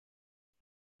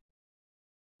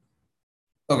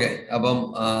Okay, അപ്പം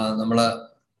നമ്മള്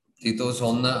തീത്തോസ്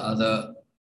 1 അത്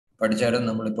പഠിച്ചാലും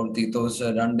നമ്മളിപ്പോൾ തീത്തോസ്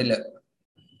 2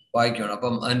 വായിക്കുകയാണ്.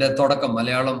 അപ്പം അതിന്റെ തുടക്കം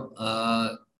മലയാളം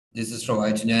സിസ്റ്റർ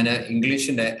വായിച്ചു. ഞാൻ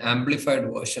ഇംഗ്ലീഷിന്റെ ആംപ്ലിഫൈഡ്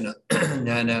വേർഷന്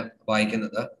ഞാൻ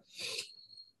വായിക്കുന്നത്.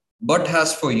 But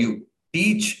as for you,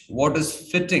 teach what is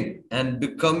fitting and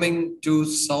becoming to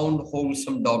sound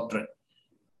wholesome doctrine,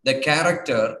 the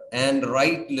character and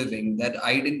right living that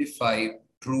identify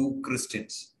true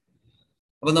Christians.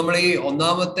 അപ്പൊ നമ്മൾ ഈ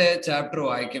 1-ാമത്തെ ചാപ്റ്റർ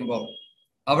വായിക്കുമ്പോൾ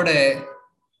അവിടെ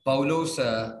പൗലോസ്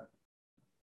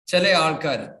ചില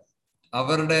ആൾക്കാർ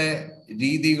അവരുടെ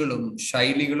രീതികളും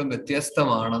ശൈലികളും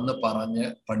വ്യത്യസ്തമാണെന്ന് പറഞ്ഞ്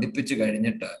പഠിപ്പിച്ചു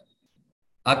കഴിഞ്ഞിട്ട്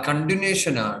ആ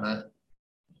കണ്ടിന്യൂഷനാണ്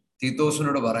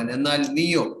തീത്തോസിനോട് പറയുന്നത്. എന്നാൽ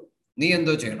നീ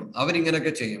എന്തോ ചെയ്യണം?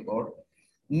 അവരിങ്ങനെയൊക്കെ ചെയ്യുമ്പോൾ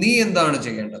നീ എന്താണ്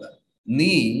ചെയ്യേണ്ടത്?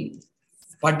 നീ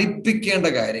പഠിപ്പിക്കേണ്ട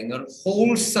കാര്യങ്ങൾ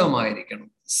ഹോൾസം ആയിരിക്കണം,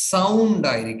 സൗണ്ട്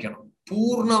ആയിരിക്കണം,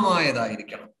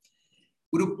 പൂർണ്ണമായതായിരിക്കണം.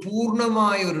 ഒരു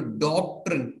പൂർണ്ണമായ ഒരു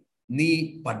ഡോക്ട്രിൻ നീ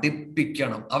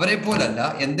പഠിപ്പിക്കണം. അവരെ പോലല്ല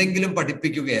എന്തെങ്കിലും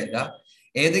പഠിപ്പിക്കുകയല്ല,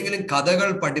 ഏതെങ്കിലും കഥകൾ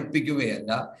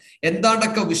പഠിപ്പിക്കുകയല്ല,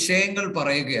 എന്താണ്ടൊക്കെ വിഷയങ്ങൾ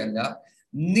പറയുകയല്ല.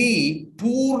 നീ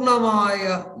പൂർണ്ണമായ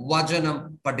വചനം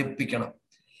പഠിപ്പിക്കണം.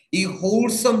 ഈ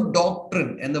ഹോൾസം ഡോക്ട്രിൻ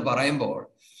എന്ന് പറയുമ്പോൾ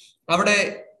അവിടെ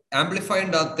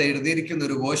ആംപ്ലിഫൈഡ് അകത്ത് എഴുതിയിരിക്കുന്ന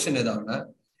ഒരു വേർഷൻ ഇതാണ്: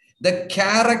 the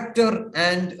character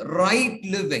and right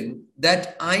living that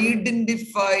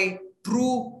identify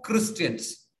true Christians.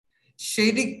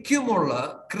 ശരിക്കുമുള്ള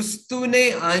ക്രിസ്തുവിനെ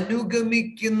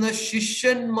അനുഗമിക്കുന്ന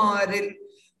ശിഷ്യന്മാരിൽ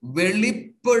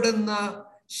വെളിപ്പെടുന്ന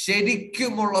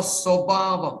ശരിക്കുമുള്ള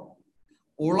സ്വഭാവം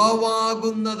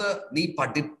ഉളവാകുന്നത് നീ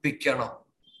പഠിപ്പിക്കണം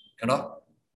കേട്ടോ.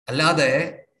 അല്ലാതെ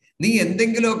നീ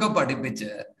എന്തെങ്കിലുമൊക്കെ പഠിപ്പിച്ച്,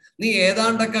 നീ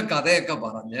ഏതാണ്ടൊക്കെ കഥയൊക്കെ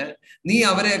പറഞ്ഞ്, നീ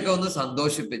അവരെയൊക്കെ ഒന്ന്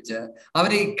സന്തോഷിപ്പിച്ച്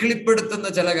അവരെ ഇക്കിളിപ്പെടുത്തുന്ന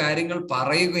ചില കാര്യങ്ങൾ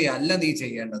പറയുകയല്ല നീ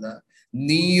ചെയ്യേണ്ടത്.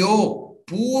 നീയോ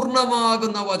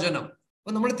പൂർണ്ണമാകുന്ന വചനം.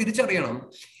 അപ്പൊ നമ്മൾ തിരിച്ചറിയണം,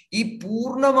 ഈ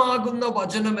പൂർണ്ണമാകുന്ന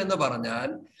വചനം എന്ന് പറഞ്ഞാൽ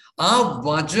ആ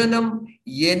വചനം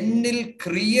എന്നിൽ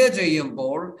ക്രിയ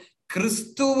ചെയ്യുമ്പോൾ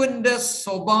ക്രിസ്തുവിന്റെ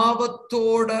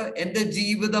സ്വഭാവത്തോട് എൻ്റെ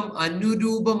ജീവിതം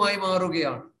അനുരൂപമായി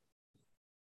മാറുകയാണ്.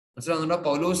 മനസ്സിലാകുന്നുണ്ടോ?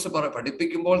 പൗലോസ്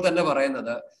പഠിപ്പിക്കുമ്പോൾ തന്നെ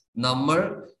പറയുന്നത് നമ്മൾ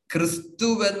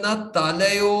ക്രിസ്തുവെന്ന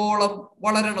തലയോളം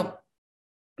വളരണം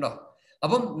കേട്ടോ.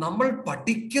 അപ്പം നമ്മൾ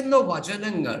പഠിക്കുന്ന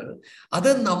വചനങ്ങൾ അത്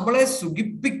നമ്മളെ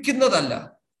സുഖിപ്പിക്കുന്നതല്ല,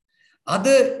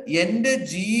 അത് എൻ്റെ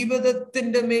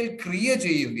ജീവിതത്തിന്റെ മേൽ ക്രിയ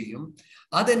ചെയ്യുകയും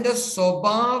അതെന്റെ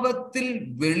സ്വഭാവത്തിൽ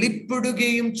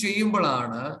വെളിപ്പെടുകയും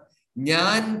ചെയ്യുമ്പോഴാണ്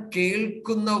ഞാൻ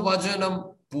കേൾക്കുന്ന വചനം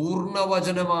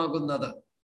പൂർണ്ണവചനമാകുന്നത്.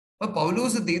 അപ്പൊ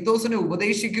പൗലോസ് തീത്തോസിനെ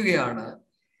ഉപദേശിക്കുകയാണ്,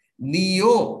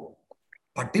 നീയോ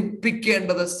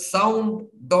പഠിപ്പിക്കേണ്ടത് സൗണ്ട്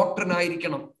ഡോക്ട്രിൻ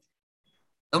ആയിരിക്കണം.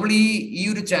 നമ്മൾ ഈ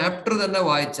ഒരു ചാപ്റ്റർ തന്നെ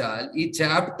വായിച്ചാൽ ഈ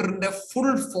ചാപ്റ്ററിന്റെ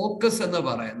ഫുൾ ഫോക്കസ് എന്ന്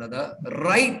പറയുന്നത്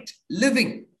റൈറ്റ്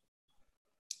ലിവിങ്,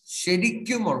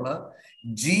 ശരിക്കുമുള്ള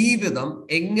ജീവിതം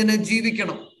എങ്ങനെ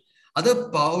ജീവിക്കണം. അത്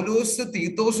പൗലോസ്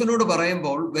തീത്തോസിനോട്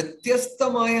പറയുമ്പോൾ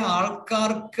വ്യത്യസ്തമായ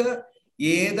ആൾക്കാർക്ക്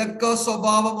ഏതൊക്കെ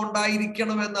സ്വഭാവം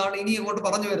ഉണ്ടായിരിക്കണം എന്നാണ് ഇനി അങ്ങോട്ട്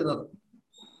പറഞ്ഞു വരുന്നത്.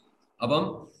 അപ്പം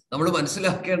നമ്മൾ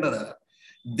മനസ്സിലാക്കേണ്ടത്,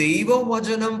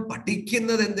 ദൈവവചനം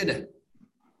പഠിക്കുന്നത് എന്തിന്?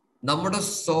 നമ്മുടെ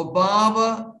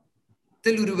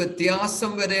സ്വഭാവത്തിൽ ഒരു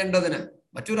വ്യത്യാസം വരേണ്ടതിന്.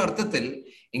 മറ്റൊരർത്ഥത്തിൽ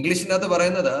ഇംഗ്ലീഷിനകത്ത്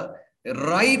പറയുന്നത്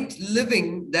right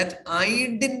living that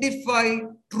identify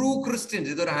true Christians.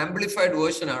 ഇതൊരു ആംപ്ലിഫൈഡ്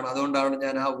വേർഷൻ ആണ്, അതുകൊണ്ടാണ്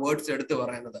ഞാൻ ആ വേർഡ്സ് എടുത്ത്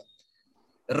പറയുന്നത്.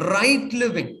 റൈറ്റ്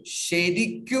ലിവിങ്,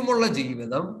 ശരിക്കുമുള്ള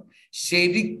ജീവിതം,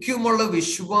 ശരിക്കുമുള്ള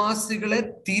വിശ്വാസികളെ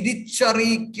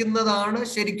തിരിച്ചറിയിക്കുന്നതാണ്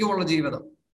ശരിക്കുമുള്ള ജീവിതം.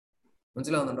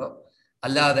 മനസ്സിലാവുന്നുണ്ടോ?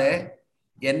 അല്ലാതെ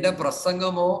എൻ്റെ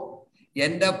പ്രസംഗമോ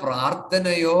എൻ്റെ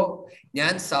പ്രാർത്ഥനയോ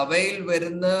ഞാൻ സഭയിൽ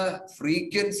വരുന്ന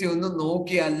ഫ്രീക്വൻസി ഒന്നും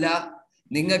നോക്കിയല്ല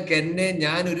നിങ്ങൾക്ക് എന്നെ,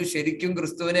 ഞാനൊരു ശരിക്കും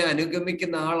ക്രിസ്തുവിനെ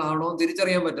അനുഗമിക്കുന്ന ആളാണോ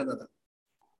തിരിച്ചറിയാൻ പറ്റുന്നത്.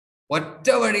 ഒറ്റ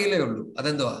വഴിയിലേ ഉള്ളൂ,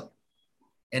 അതെന്തുവാ?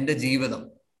 എൻ്റെ ജീവിതം.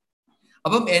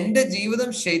 അപ്പം എൻ്റെ ജീവിതം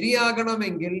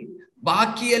ശരിയാകണമെങ്കിൽ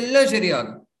ബാക്കിയെല്ലാം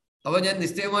ശരിയാകും. അപ്പൊ ഞാൻ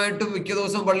നിശ്ചയമായിട്ടും മിക്ക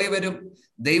ദിവസം പള്ളി വരും,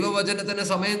 ദൈവവചനത്തിന്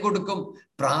സമയം കൊടുക്കും,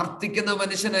 പ്രാർത്ഥിക്കുന്ന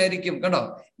മനുഷ്യനായിരിക്കും കേട്ടോ.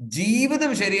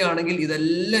 ജീവിതം ശരിയാണെങ്കിൽ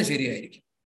ഇതെല്ലാം ശരിയായിരിക്കും.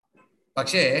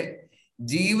 പക്ഷേ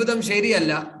ജീവിതം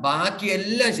ശരിയല്ല,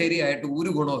 ബാക്കിയെല്ലാം ശരിയായിട്ട്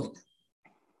ഒരു ഗുണവുമില്ല.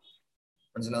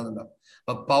 മനസ്സിലാവുന്നുണ്ടോ?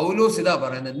 അപ്പൊ പൗലോസ് ഇതാ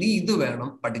പറയുന്നത്, നീ ഇത് വേണം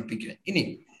പഠിപ്പിക്കാൻ. ഇനി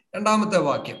 2-ാമത്തെ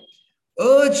വാക്യം,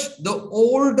 urge the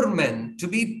older men to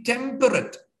be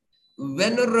temperate,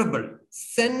 venerable,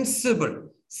 sensible,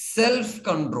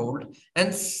 self-controlled, and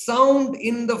sound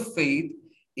in the faith,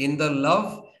 in the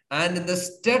love, and in the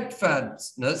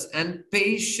steadfastness and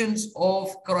patience of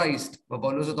Christ. അപ്പൊ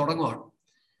പൗലോസ് തുടങ്ങുവാണ്,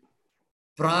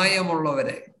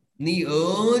 പ്രായമുള്ളവരെ നീ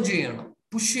ഏർജ് ചെയ്യണം,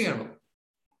 പുഷ് ചെയ്യണം,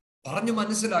 പറഞ്ഞു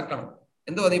മനസ്സിലാക്കണം.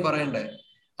 എന്തുവാ നീ പറയണ്ടേ?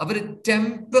 അവര്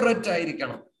ടെമ്പറേറ്റ്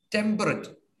ആയിരിക്കണം. ടെമ്പറേറ്റ്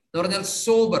എന്ന് പറഞ്ഞാൽ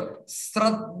സോബർ,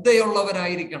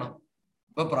 ശ്രദ്ധയുള്ളവരായിരിക്കണം.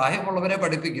 ഇപ്പൊ പ്രായമുള്ളവരെ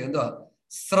പഠിപ്പിക്കും എന്തുവാ?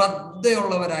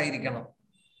 ശ്രദ്ധയുള്ളവരായിരിക്കണം.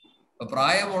 അപ്പൊ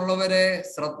പ്രായമുള്ളവരെ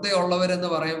ശ്രദ്ധയുള്ളവരെന്ന്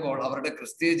പറയുമ്പോൾ അവരുടെ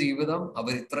ക്രിസ്തീയ ജീവിതം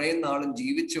അവർ ഇത്രയും നാളും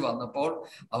ജീവിച്ചു വന്നപ്പോൾ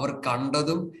അവർ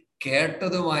കണ്ടതും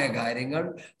കേട്ടതുമായ കാര്യങ്ങൾ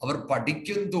അവർ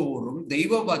പഠിക്കും തോറും,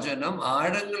 ദൈവവചനം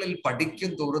ആഴങ്ങളിൽ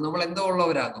പഠിക്കും തോറും നമ്മൾ എന്തോ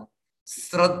ഉള്ളവരാകും?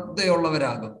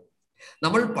 ശ്രദ്ധയുള്ളവരാകും.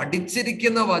 നമ്മൾ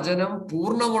പഠിച്ചിരിക്കുന്ന വചനം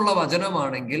പൂർണ്ണമുള്ള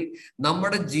വചനമാണെങ്കിൽ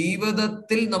നമ്മുടെ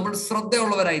ജീവിതത്തിൽ നമ്മൾ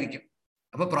ശ്രദ്ധയുള്ളവരായിരിക്കും.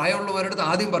 അപ്പൊ പ്രായമുള്ളവരുടെ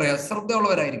ആദ്യം പറയാം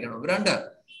ശ്രദ്ധയുള്ളവരായിരിക്കണം. 2,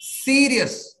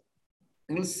 സീരിയസ്.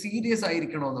 നിങ്ങൾ സീരിയസ്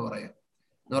ആയിരിക്കണോ എന്ന് പറയാം.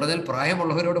 എന്ന് പറഞ്ഞാൽ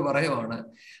പ്രായമുള്ളവരോട് പറയുവാണ്,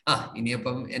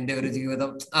 ഇനിയിപ്പം എൻ്റെ ഒരു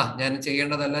ജീവിതം ഞാൻ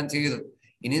ചെയ്യേണ്ടതെല്ലാം ചെയ്തു,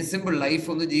 ഇനി സിമ്പിൾ ലൈഫ്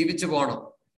ഒന്ന് ജീവിച്ചു പോകണം.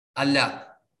 അല്ല,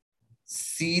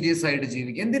 സീരിയസ് ആയിട്ട്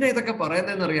ജീവിക്കുക. എന്തിനാ ഇതൊക്കെ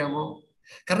പറയുന്നതെന്ന് അറിയാമോ?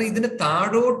 കാരണം ഇതിന്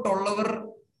താഴോട്ടുള്ളവർ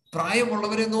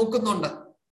പ്രായമുള്ളവരെ നോക്കുന്നുണ്ട്.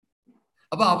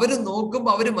 അപ്പൊ അവര് നോക്കുമ്പോ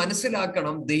അവര്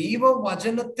മനസ്സിലാക്കണം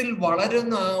ദൈവവചനത്തിൽ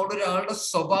വളരുന്ന ഒരാളുടെ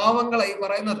സ്വഭാവങ്ങളായി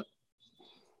പറയുന്നത്.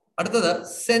 അടുത്തത്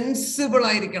സെൻസിബിൾ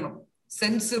ആയിരിക്കണം.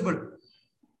 സെൻസിബിൾ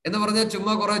എന്ന് പറഞ്ഞാൽ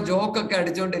ചുമ്മാ കുറെ ജോക്കൊക്കെ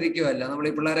അടിച്ചുകൊണ്ടിരിക്കുവല്ല. നമ്മൾ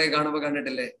ഈ പിള്ളേരെ കാണുമ്പോൾ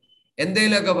കണ്ടിട്ടില്ലേ?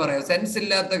 എന്തേലുമൊക്കെ പറയുക, സെൻസ്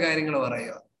ഇല്ലാത്ത കാര്യങ്ങൾ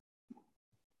പറയുക,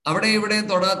 അവിടെ ഇവിടെ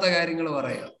തൊടാത്ത കാര്യങ്ങൾ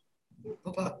പറയുക.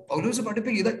 അപ്പൊ പൗലോസ്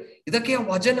പഠിപ്പിക്കുക ഇതൊക്കെയാ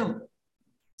വചനം.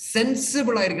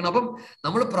 സെൻസിബിൾ ആയിരിക്കണം. അപ്പം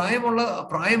നമ്മൾ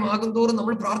പ്രായമാകും തോറും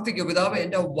നമ്മൾ പ്രാർത്ഥിക്കും, പിതാവേ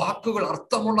എൻ്റെ വാക്കുകൾ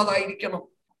അർത്ഥമുള്ളതായിരിക്കണം,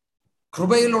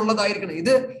 കൃപയിലുള്ളതായിരിക്കണം.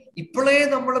 ഇത് ഇപ്പോഴേ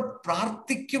നമ്മൾ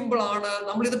പ്രാർത്ഥിക്കുമ്പോഴാണ്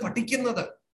നമ്മൾ ഇത് പഠിക്കുന്നത്.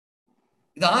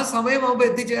 ഇത് ആ സമയമാകുമ്പോൾ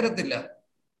എത്തിച്ചേരത്തില്ല.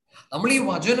 നമ്മൾ ഈ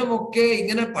വചനമൊക്കെ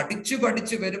ഇങ്ങനെ പഠിച്ചു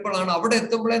വരുമ്പോഴാണ് അവിടെ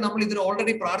എത്തുമ്പോഴേ നമ്മൾ ഇതിന്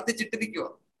ഓൾറെഡി പ്രാർത്ഥിച്ചിട്ടിരിക്കുക.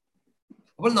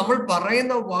 അപ്പോൾ നമ്മൾ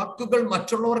പറയുന്ന വാക്കുകൾ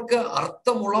മറ്റുള്ളവർക്ക്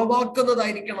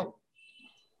അർത്ഥമുളവാക്കുന്നതായിരിക്കണം.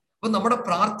 അപ്പൊ നമ്മുടെ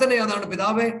പ്രാർത്ഥന അതാണ്,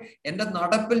 പിതാവേ എൻ്റെ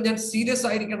നടപ്പിൽ ഞാൻ സീരിയസ്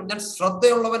ആയിരിക്കണം, ഞാൻ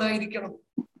ശ്രദ്ധയുള്ളവനായിരിക്കണം,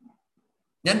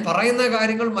 ഞാൻ പറയുന്ന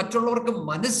കാര്യങ്ങൾ മറ്റുള്ളവർക്ക്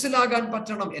മനസ്സിലാകാൻ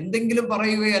പറ്റണം, എന്തെങ്കിലും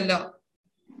പറയുകയല്ല.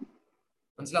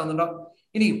 മനസ്സിലാവുന്നുണ്ടോ?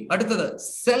 ഇനി അടുത്തത്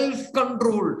സെൽഫ്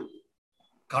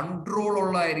കൺട്രോൾ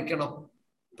ഉള്ളതായിരിക്കണം.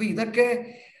 അപ്പൊ ഇതൊക്കെ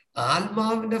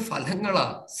ആത്മാവിന്റെ ഫലങ്ങളാ.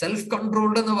 സെൽഫ്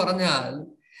കൺട്രോൾഡ് എന്ന് പറഞ്ഞാൽ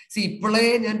ഇപ്പോഴേ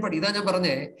ഇതാ ഞാൻ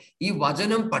പറഞ്ഞേ, ഈ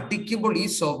വചനം പഠിക്കുമ്പോൾ ഈ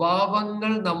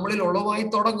സ്വഭാവങ്ങൾ നമ്മളിൽ ഉളവായി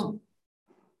തുടങ്ങും.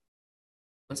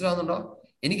 മനസ്സിലാവുന്നുണ്ടോ?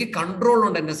 എനിക്ക് കൺട്രോൾ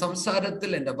ഉണ്ട്. എൻ്റെ സംസാരത്തിൽ,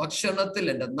 എൻ്റെ ഭക്ഷണത്തിൽ,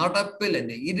 എൻ്റെ നടപ്പിൽ,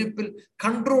 എൻ്റെ ഇരിപ്പിൽ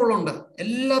കൺട്രോൾ ഉണ്ട്.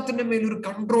 എല്ലാത്തിൻ്റെ മേലൊരു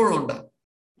കൺട്രോൾ ഉണ്ട്.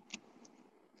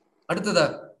 അടുത്തത്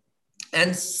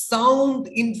and sound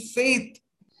in faith,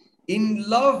 in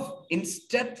love, in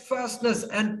steadfastness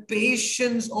and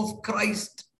patience of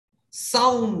Christ.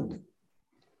 Sound,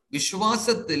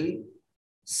 വിശ്വാസത്തിൽ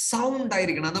സൗണ്ട്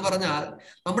ആയിരിക്കണം. എന്ന് പറഞ്ഞാൽ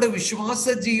നമ്മുടെ വിശ്വാസ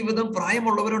ജീവിതം,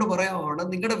 പ്രായമുള്ളവരോട് പറയാമാണ്,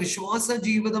 നിങ്ങളുടെ വിശ്വാസ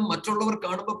ജീവിതം മറ്റുള്ളവർ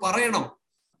കാണുമ്പോൾ പറയണം,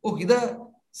 ഇത്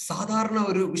സാധാരണ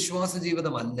ഒരു വിശ്വാസ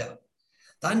ജീവിതമല്ല.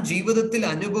 താൻ ജീവിതത്തിൽ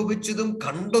അനുഭവിച്ചതും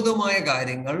കണ്ടതുമായ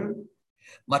കാര്യങ്ങൾ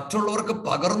മറ്റുള്ളവർക്ക്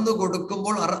പകർന്നു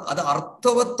കൊടുക്കുമ്പോൾ അത്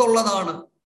അർത്ഥവത്തുള്ളതാണ്.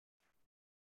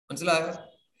 മനസ്സിലായോ?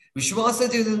 വിശ്വാസ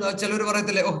ജീവിതം ചിലർ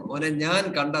പറയത്തില്ലേ, മോനെ ഞാൻ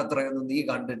കണ്ട അത്രയൊന്നും നീ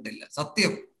കണ്ടിട്ടില്ല.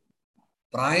 സത്യം,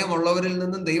 പ്രായമുള്ളവരിൽ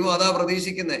നിന്നും ദൈവം അതാ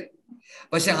പ്രതീക്ഷിക്കുന്നേ.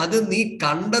 പക്ഷെ അത് നീ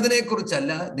കണ്ടതിനെ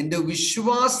കുറിച്ചല്ല, നിന്റെ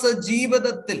വിശ്വാസ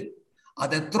ജീവിതത്തിൽ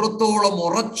അത് എത്രത്തോളം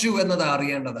ഉറച്ചു എന്നതാ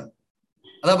അറിയേണ്ടത്.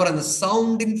 അതാ പറയുന്നത്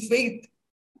സൗണ്ട് ഇൻ ഫെയ്ത്ത്.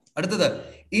 അടുത്തത്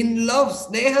ഇൻ ലവ്,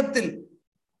 സ്നേഹത്തിൽ,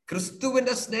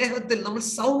 ക്രിസ്തുവിന്റെ സ്നേഹത്തിൽ നമ്മൾ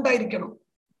സൗണ്ട് ആയിരിക്കണം.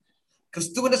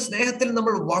 ക്രിസ്തുവിന്റെ സ്നേഹത്തിൽ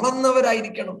നമ്മൾ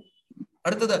വളർന്നവരായിരിക്കണം.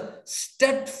 അടുത്തത്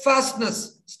സ്റ്റെഡ്ഫാസ്റ്റ്നെസ്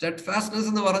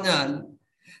എന്ന് പറഞ്ഞാൽ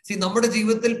നമ്മുടെ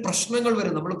ജീവിതത്തിൽ പ്രശ്നങ്ങൾ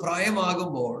വരും. നമ്മൾ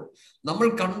പ്രായമാകുമ്പോൾ നമ്മൾ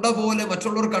കണ്ട പോലെ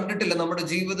മറ്റുള്ളവർ കണ്ടിട്ടില്ല. നമ്മുടെ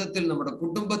ജീവിതത്തിൽ, നമ്മുടെ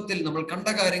കുടുംബത്തിൽ നമ്മൾ കണ്ട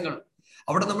കാര്യങ്ങൾ,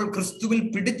 അവിടെ നമ്മൾ ക്രിസ്തുവിൽ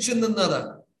പിടിച്ചു നിന്നത്,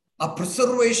 ആ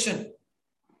പ്രിസർവേഷൻ,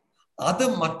 അത്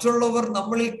മറ്റുള്ളവർ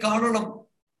നമ്മളിൽ കാണണം.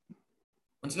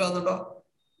 മനസ്സിലാവുന്നുണ്ടോ?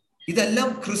 ഇതെല്ലാം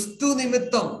ക്രിസ്തു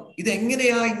നിമിത്തം.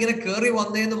 ഇതെങ്ങനെയാ ഇങ്ങനെ കയറി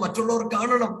വന്നതെന്ന് മറ്റുള്ളവർ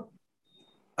കാണണം.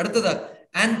 അടുത്തത്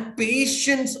and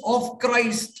patience of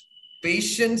Christ.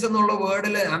 Patience എന്നുള്ള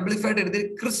വേർഡിൽ ആംപ്ലിഫൈഡ് എഴുതി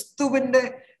ക്രിസ്തുവിന്റെ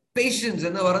പേഷ്യൻസ്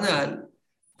എന്ന് പറഞ്ഞാൽ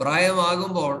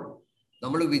പ്രായമാകുമ്പോൾ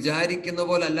നമ്മൾ വിചാരിക്കുന്ന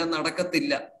പോലെ എല്ലാം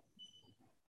നടക്കത്തില്ല.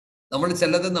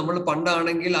 നമ്മൾ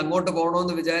പണ്ടാണെങ്കിൽ അങ്ങോട്ട്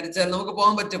പോകണമെന്ന് വിചാരിച്ചാൽ നമുക്ക്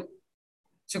പോകാൻ പറ്റും.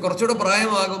 പക്ഷെ കുറച്ചുകൂടെ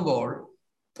പ്രായമാകുമ്പോൾ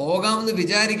പോകാമെന്ന്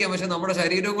വിചാരിക്കാം, പക്ഷെ നമ്മുടെ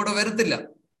ശരീരവും കൂടെ വരത്തില്ല.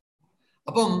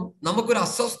 അപ്പം നമുക്കൊരു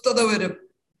അസ്വസ്ഥത വരും.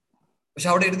 പക്ഷെ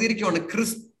അവിടെ എഴുതിയിരിക്കുവാണ്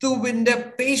ക്രിസ്തുവിന്റെ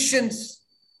പേഷ്യൻസ്.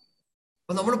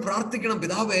 അപ്പൊ നമ്മൾ പ്രാർത്ഥിക്കണം,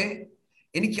 പിതാവേ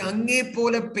എനിക്ക് അങ്ങേ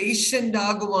പോലെ പേഷ്യന്റ്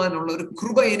ആകുവാനുള്ള ഒരു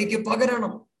കൃപ എനിക്ക്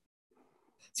പകരണം.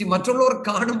 മറ്റുള്ളവർ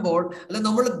കാണുമ്പോൾ അല്ല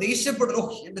നമ്മൾ ദേഷ്യപ്പെടും,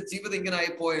 എന്റെ ജീവിതം ഇങ്ങനെ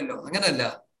ആയി പോയല്ലോ. അങ്ങനല്ല,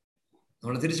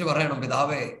 നമ്മൾ തിരിച്ചു പറയണം,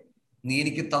 പിതാവേ നീ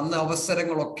എനിക്ക് തന്ന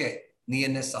അവസരങ്ങളൊക്കെ നീ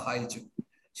എന്നെ സഹായിച്ചു.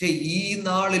 പക്ഷെ ഈ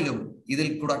നാളിലും ഇതിൽ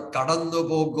കൂടെ കടന്നു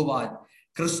പോകുവാൻ,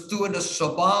 ക്രിസ്തുവിന്റെ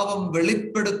സ്വഭാവം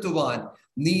വെളിപ്പെടുത്തുവാൻ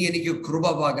നീ എനിക്ക് കൃപ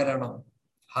പകരണം.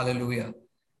 ഹല്ലേലൂയ.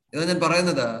 ഇതാ ഞാൻ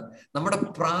പറയുന്നത്, നമ്മുടെ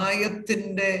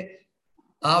പ്രായത്തിന്റെ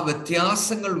ആ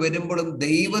വ്യത്യാസങ്ങൾ വരുമ്പോഴും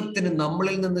ദൈവത്തിന്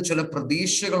നമ്മളിൽ നിന്ന് ചില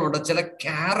പ്രതീക്ഷകളുണ്ട്, ചില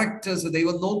ക്യാരക്ടേഴ്സ്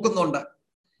ദൈവം നോക്കുന്നുണ്ട്.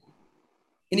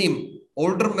 ഇനിയും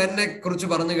ഓൾഡർ മെന്നെ കുറിച്ച്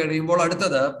പറഞ്ഞു കഴിയുമ്പോൾ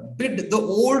അടുത്തത് ബിഡ് ദ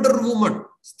ഓൾഡർ വുമൺ,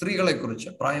 സ്ത്രീകളെ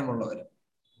കുറിച്ച്, പ്രായമുള്ളവര്.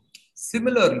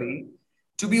 Similarly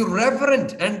to be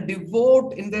reverent and devout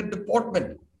in their deportment,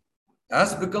 as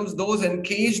becomes those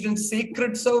engaged in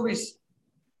sacred service,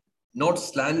 not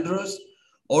slanderers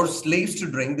or slaves to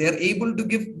drink. They are able to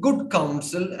give good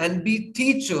counsel and be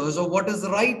teachers of what is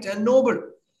right and noble,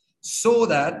 so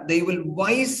that they will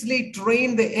wisely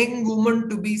train the young woman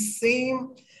to be sane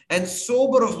and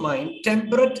sober of mind,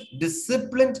 temperate,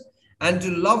 disciplined, and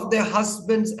to love their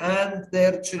husbands and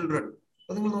their children.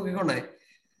 നിങ്ങൾ നോക്കിക്കോണേ,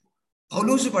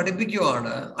 പൗലോസ്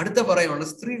പഠിപ്പിക്കുവാണ്, അടുത്ത പറയുവാണ്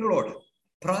സ്ത്രീകളോട്,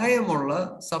 പ്രായമുള്ള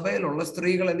സഭയിലുള്ള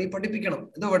സ്ത്രീകളെ നീ പഠിപ്പിക്കണം.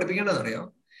 എന്താ പഠിപ്പിക്കണമെന്ന് അറിയാം?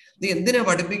 നീ എന്തിനാ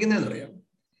പഠിപ്പിക്കുന്നതെന്നറിയാം?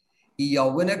 ഈ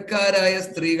യൗവനക്കാരായ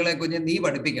സ്ത്രീകളെ കുഞ്ഞ് നീ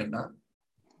പഠിപ്പിക്കണ്ട,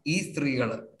 ഈ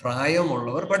സ്ത്രീകള്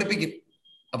പ്രായമുള്ളവർ പഠിപ്പിക്കും.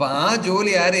 അപ്പൊ ആ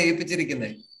ജോലി ആരെ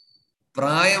ഏൽപ്പിച്ചിരിക്കുന്നേ?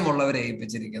 പ്രായമുള്ളവരെ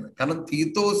ഏൽപ്പിച്ചിരിക്കുന്നത്. കാരണം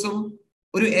തീത്തോസും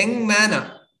ഒരു യങ് മാനാ,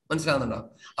 മനസ്സിലാകുന്നുണ്ടോ?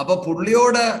 അപ്പൊ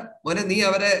പുള്ളിയോട് മോനെ നീ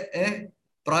അവരെ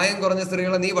പ്രായം കുറഞ്ഞ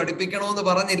സ്ത്രീകളെ നീ പഠിപ്പിക്കണോന്ന്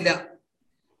പറഞ്ഞില്ല.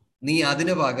 നീ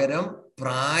അതിന് പകരം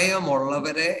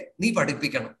പ്രായമുള്ളവരെ നീ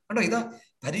പഠിപ്പിക്കണം. കണ്ടോ, ഇതാ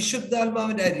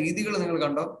പരിശുദ്ധാത്മാവിന്റെ ആ രീതികൾ നിങ്ങൾ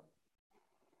കണ്ടോ?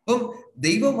 അപ്പം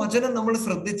ദൈവവചനം നമ്മൾ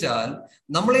ശ്രദ്ധിച്ചാൽ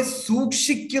നമ്മളെ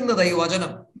സൂക്ഷിക്കുന്നത് ഈ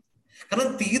വചനം.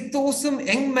 കാരണം തീത്തോസും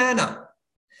യങ് മാനാ.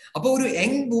 അപ്പൊ ഒരു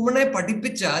യങ് വുമണെ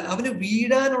പഠിപ്പിച്ചാൽ അവന്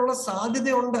വീഴാനുള്ള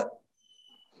സാധ്യതയുണ്ട്.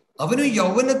 അവന്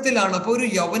യൗവനത്തിലാണ്. അപ്പൊ ഒരു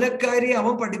യൗവനക്കാരിയെ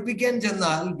അവൻ പഠിപ്പിക്കാൻ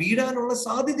ചെന്നാൽ വീഴാനുള്ള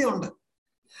സാധ്യതയുണ്ട്.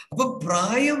 അപ്പൊ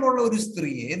പ്രായമുള്ള ഒരു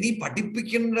സ്ത്രീയെ നീ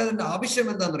പഠിപ്പിക്കേണ്ടതിന്റെ ആവശ്യം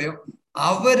എന്താണെന്നറിയോ?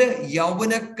 അവര്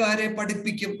യൗവനക്കാരെ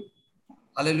പഠിപ്പിക്കും.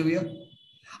 ഹല്ലേലൂയ.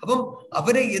 അപ്പം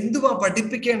അവരെ എന്തുവാ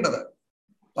പഠിപ്പിക്കേണ്ടത്?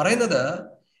 പറയുന്നത്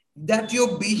that your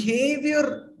behavior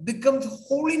becomes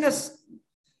holiness.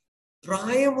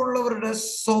 പ്രായമുള്ളവരുടെ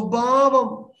സ്വഭാവം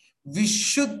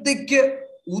വിശുദ്ധിക്ക്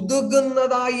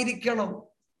ഉതകുന്നതായിരിക്കണം.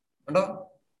 കണ്ടോ,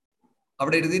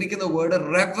 അവിടെ എഴുതിയിരിക്കുന്ന വേർഡ്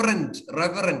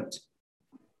റെവറന്റ്.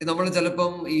 നമ്മൾ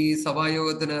ചിലപ്പം ഈ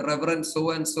സഭായോഗത്തിന് റെവറന്റ് സോ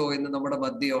ആൻഡ് സോ എന്ന് നമ്മുടെ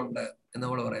മധ്യം ഉണ്ട് എന്ന്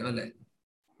നമ്മൾ പറയും, അല്ലെ?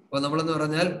 അപ്പൊ നമ്മളെന്ന്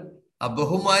പറഞ്ഞാൽ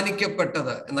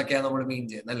ബഹുമാനിക്കപ്പെട്ടത് എന്നൊക്കെയാണ് നമ്മൾ മീൻ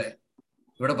ചെയ്യുന്നത്, അല്ലെ?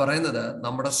 ഇവിടെ പറയുന്നത്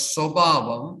നമ്മുടെ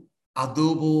സ്വഭാവം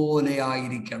അതുപോലെ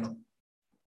ആയിരിക്കണം.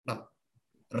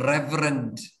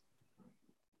 റെവറന്റ്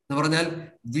എന്ന് പറഞ്ഞാൽ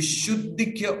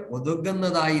വിശുദ്ധിക്ക്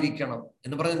ഒതുങ്ങുന്നതായിരിക്കണം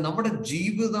എന്ന് പറഞ്ഞാൽ നമ്മുടെ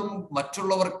ജീവിതം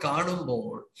മറ്റുള്ളവർ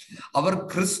കാണുമ്പോൾ അവർ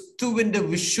ക്രിസ്തുവിന്റെ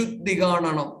വിശുദ്ധി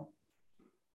കാണണം.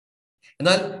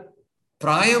 എന്നാൽ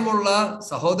പ്രായമുള്ള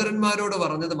സഹോദരന്മാരോട്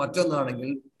പറഞ്ഞത്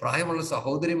മറ്റൊന്നാണെങ്കിൽ പ്രായമുള്ള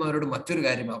സഹോദരിമാരോട് മറ്റൊരു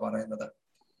കാര്യമാണ് പറയുന്നത്.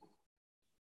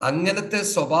 അങ്ങനത്തെ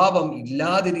സ്വഭാവം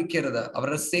ഇല്ലാതിരിക്കരുത്.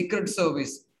 അവരുടെ സീക്രട്ട്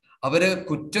സർവീസ്, അവര്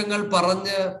കുറ്റങ്ങൾ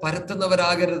പറഞ്ഞ്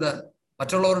പരത്തുന്നവരാകരുത്.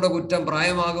 മറ്റുള്ളവരുടെ കുറ്റം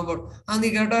പ്രായമാകുമ്പോൾ നീ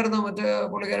കേട്ടായിരുന്നോ മറ്റേ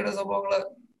പുള്ളിക്കാരുടെ സംഭവങ്ങള്,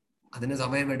 അതിന്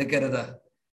സമയം എടുക്കരുത്.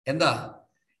 എന്താ?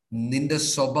 നിന്റെ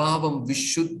സ്വഭാവം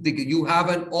വിശുദ്ധിക്ക്. യു ഹാവ്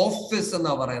ആൻ ഓഫീസ്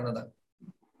എന്നാ പറയുന്നത്.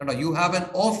 കണ്ടോ, you have an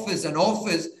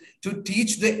office to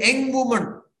teach the young woman.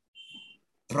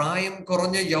 പ്രായം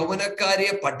കുറഞ്ഞ യൗവനക്കാരെ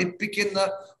പഠിപ്പിക്കുന്ന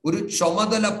ഒരു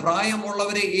ചുമതല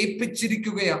പ്രായമുള്ളവരെ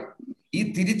ഏൽപ്പിച്ചിരിക്കുകയാണ്. ഈ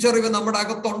തിരിച്ചറിവ് നമ്മുടെ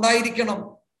അകത്തുണ്ടായിരിക്കണം.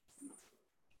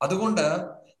 അതുകൊണ്ട്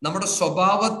നമ്മുടെ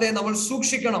സ്വഭാവത്തെ നമ്മൾ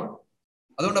സൂക്ഷിക്കണം.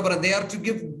 അതുകൊണ്ട് പറയാം, they are to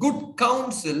give good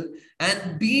counsel and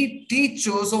be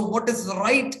teachers of what is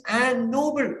right and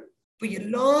noble. ഇപ്പൊ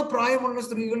എല്ലാ പ്രായമുള്ള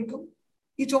സ്ത്രീകൾക്കും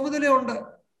ഈ ചുമതലയുണ്ട്.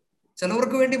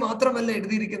 ചിലവർക്ക് വേണ്ടി മാത്രമല്ല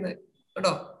എഴുതിയിരിക്കുന്നത്,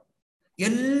 കേട്ടോ,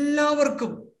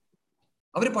 എല്ലാവർക്കും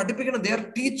അവര് പഠിപ്പിക്കണം. they are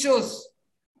teachers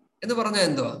എന്ന് പറഞ്ഞാൽ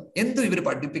എന്തുവാ ഇവര്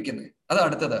പഠിപ്പിക്കുന്നത്? അതാ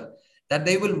അടുത്തത്, that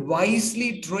they will wisely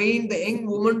train the young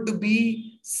woman to be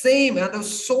same and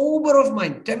sober of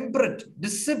mind, temperate,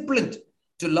 disciplined,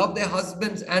 to love their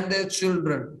husbands and their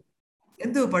children.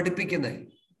 എന്തുവാ പഠിപ്പിക്കുന്നത്?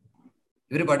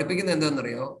 ഇവര് പഠിപ്പിക്കുന്നത്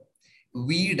എന്താണെന്നറിയോ?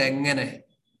 വീടെങ്ങനെ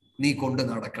നീ കൊണ്ട്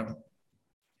നടക്കണം,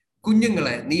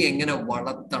 കുഞ്ഞുങ്ങളെ നീ എങ്ങനെ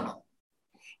വളർത്തണം,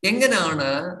 എങ്ങനെയാണ്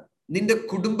നിന്റെ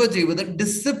കുടുംബജീവിതം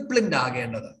ഡിസിപ്ലിൻഡ്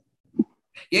ആകേണ്ടത്,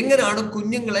 എങ്ങനെയാണ്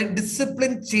കുഞ്ഞുങ്ങളെ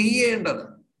ഡിസിപ്ലിൻ ചെയ്യേണ്ടത്,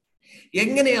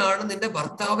 എങ്ങനെയാണ് നിന്റെ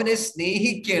ഭർത്താവിനെ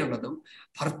സ്നേഹിക്കേണ്ടതും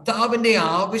ഭർത്താവിന്റെ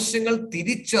ആവശ്യങ്ങൾ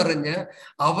തിരിച്ചറിഞ്ഞ്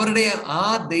അവരുടെ ആ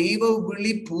ദൈവ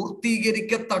വിളി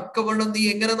പൂർത്തീകരിക്കത്തക്കവണ്ണം നീ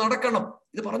എങ്ങനെ നടക്കണം,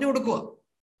 ഇത് പറഞ്ഞു കൊടുക്കുക.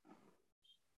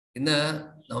 ഇന്ന്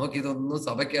നമുക്കിതൊന്നും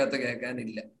സഭയ്ക്കകത്ത്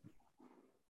കേൾക്കാനില്ല.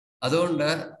 അതുകൊണ്ട്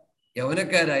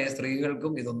യൗവനക്കാരായ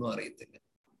സ്ത്രീകൾക്കും ഇതൊന്നും അറിയത്തില്ല.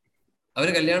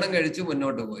 അവര് കല്യാണം കഴിച്ചു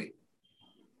മുന്നോട്ട് പോയി.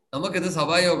 നമുക്കിത്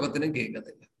സഭായോഗത്തിനും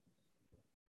കേൾക്കത്തില്ല.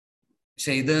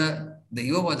 പക്ഷെ ഇത്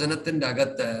ദൈവവചനത്തിന്റെ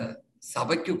അകത്ത്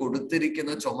സഭയ്ക്ക്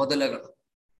കൊടുത്തിരിക്കുന്ന ചുമതലകൾ.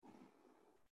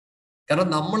 കാരണം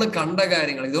നമ്മൾ കണ്ട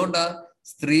കാര്യങ്ങൾ. ഇതുകൊണ്ടാ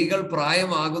സ്ത്രീകൾ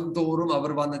പ്രായമാകും തോറും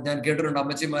അവർ വന്ന്, ഞാൻ കേട്ടിട്ടുണ്ട്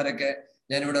അമ്മച്ചിമാരൊക്കെ,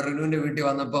 ഞാനിവിടെ റിനുവിന്റെ വീട്ടിൽ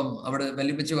വന്നപ്പം അവിടെ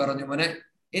വലിപ്പിച്ച് പറഞ്ഞു, മോനെ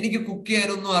എനിക്ക് കുക്ക്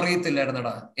ചെയ്യാനൊന്നും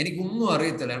അറിയത്തില്ലായിരുന്നടാ, എനിക്കൊന്നും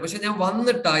അറിയത്തില്ലായിരുന്നു, പക്ഷെ ഞാൻ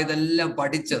വന്നിട്ടാ ഇതെല്ലാം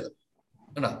പഠിച്ചത്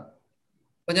കേട്ടാ.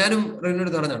 അപ്പൊ ഞാനും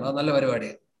റിനുവിനോട് പറഞ്ഞോളൂ, അത് നല്ല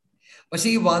പരിപാടിയാണ്. പക്ഷെ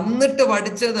ഈ വന്നിട്ട്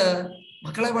പഠിച്ചത്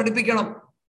മക്കളെ പഠിപ്പിക്കണം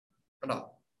കേട്ടോ,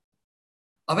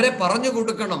 അവരെ പറഞ്ഞു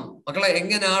കൊടുക്കണം. മക്കളെ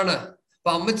എങ്ങനെയാണ്.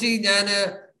 അപ്പൊ അമ്മച്ചി, ഞാന്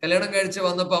കല്യാണം കഴിച്ച്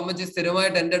വന്നപ്പോ അമ്മച്ചി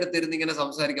സ്ഥിരമായിട്ട് എൻ്റെ അടുത്തിരുന്ന് ഇങ്ങനെ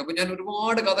സംസാരിക്കും. അപ്പൊ ഞാൻ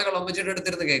ഒരുപാട് കഥകൾ അമ്മച്ചിയുടെ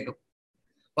അടുത്തിരുന്ന് കേൾക്കും.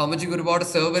 അപ്പൊ അമ്മച്ചിക്ക് ഒരുപാട്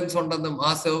സെർവൻസ് ഉണ്ടെന്നും ആ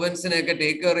സെർവൻസിനെയൊക്കെ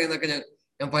ടേക്ക് കെയർ ചെയ്യുന്നൊക്കെ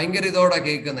ഞാൻ ഭയങ്കര ഇതോടാ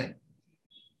കേൾക്കുന്നേ.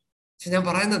 പക്ഷെ ഞാൻ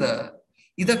പറയുന്നത്,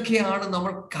 ഇതൊക്കെയാണ്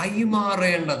നമ്മൾ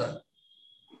കൈമാറേണ്ടത്.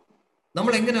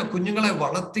 നമ്മൾ എങ്ങനെയാ കുഞ്ഞുങ്ങളെ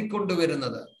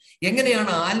വളർത്തിക്കൊണ്ടുവരുന്നത്,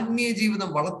 എങ്ങനെയാണ് ആത്മീയ ജീവിതം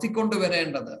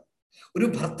വളർത്തിക്കൊണ്ടുവരേണ്ടത്, ഒരു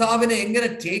ഭർത്താവിനെ എങ്ങനെ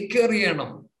ടേക്ക് കെയർ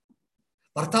ചെയ്യണം,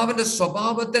 ഭർത്താവിന്റെ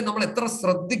സ്വഭാവത്തെ നമ്മൾ എത്ര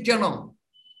ശ്രദ്ധിക്കണം,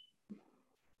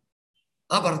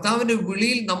 ആ ഭർത്താവിന്റെ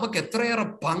വിളിയിൽ നമുക്ക് എത്രയേറെ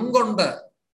പങ്കുണ്ട്.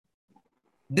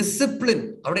 ഡിസിപ്ലിൻ,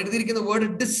 അവിടെ എഴുതിയിരിക്കുന്ന വേർഡ്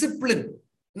ഡിസിപ്ലിൻ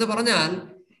എന്ന് പറഞ്ഞാൽ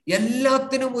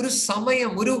എല്ലാത്തിനും ഒരു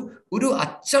സമയം, ഒരു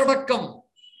അച്ചടക്കം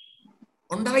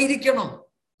ഉണ്ടായിരിക്കണം.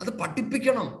 അത്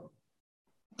പഠിപ്പിക്കണം.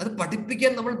 അത്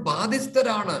പഠിപ്പിക്കാൻ നമ്മൾ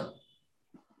ബാധ്യസ്ഥരാണ്.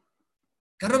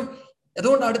 കാരണം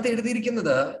അതുകൊണ്ട് അടുത്ത്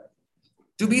എഴുതിയിരിക്കുന്നത്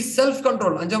ടു ബി സെൽഫ്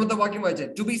കൺട്രോൾ. 5-ാമത്തെ വാക്യം വായിച്ചേ.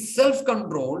 To be self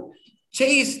control,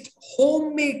 chaste,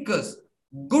 homemakers,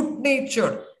 good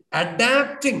natured,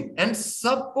 adapting and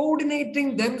subordinating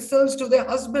themselves to their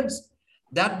husbands,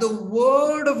 that the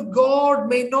word of God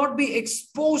may not be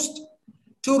exposed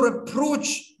to reproach,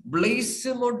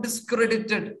 blame or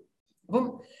discredited. അപ്പം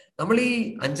നമ്മൾ ഈ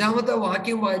 5-ാമത്തെ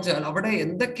വാക്യം വായിച്ചാൽ അവിടെ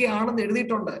എന്തൊക്കെയാണെന്ന്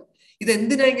എഴുതിയിട്ടുണ്ട്.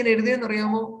 ഇതെന്തിനാ ഇങ്ങനെ എഴുതിയെന്ന്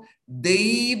അറിയാമോ?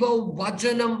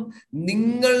 ദൈവവചനം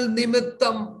നിങ്ങൾ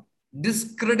നിമിത്തം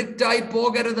ഡിസ്ക്രെഡിറ്റ് ആയി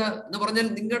പോകരുത് എന്ന് പറഞ്ഞാൽ,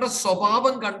 നിങ്ങളുടെ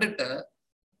സ്വഭാവം കണ്ടിട്ട്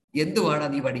എന്തുവാണ്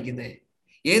നീ പഠിക്കുന്നേ,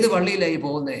 ഏത് പള്ളിയിലായി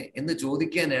പോകുന്നേ എന്ന്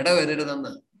ചോദിക്കാൻ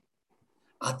ഇടവരരുതെന്ന്.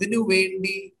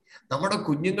 അതിനുവേണ്ടി നമ്മുടെ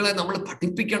കുഞ്ഞുങ്ങളെ നമ്മൾ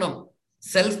പഠിപ്പിക്കണം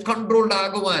സെൽഫ് കൺട്രോൾഡ്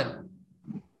ആകുവാൻ.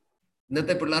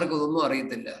 ഇന്നത്തെ പിള്ളേർക്ക് ഇതൊന്നും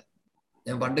അറിയത്തില്ല.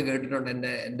 ഞാൻ പണ്ട് കേട്ടിട്ടുണ്ട്,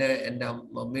 എൻ്റെ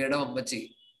മമ്മിയുടെ അമ്മച്ചി,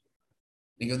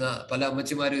 എനിക്കൊന്ന് പല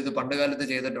അമ്മച്ചിമാരും ഇത് പണ്ട് കാലത്ത്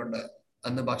ചെയ്തിട്ടുണ്ട്.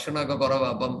 അന്ന് ഭക്ഷണമൊക്കെ കുറവാ.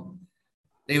 അപ്പം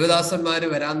ദൈവദാസന്മാര്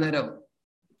വരാൻ നേരം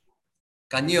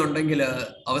കഞ്ഞി ഉണ്ടെങ്കിൽ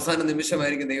അവസാന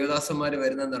നിമിഷമായിരിക്കും ദൈവദാസന്മാര്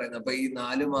വരുന്നതെന്ന് പറയുന്നത്. അപ്പൊ ഈ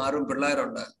 4-6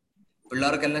 പിള്ളേരുണ്ട്.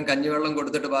 പിള്ളേർക്കെല്ലാം കഞ്ഞിവെള്ളം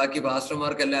കൊടുത്തിട്ട് ബാക്കി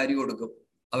പാസ്റ്റർമാർക്കെല്ലാം അരി കൊടുക്കും.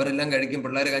 അവരെല്ലാം കഴിക്കും,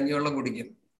 പിള്ളേർ കഞ്ഞിവെള്ളം കുടിക്കും.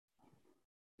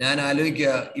 ഞാൻ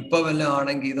ആലോചിക്കുക, ഇപ്പൊ വല്ലതും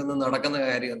ആണെങ്കിൽ ഇതൊന്നും നടക്കുന്ന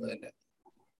കാര്യമൊന്നുമില്ല.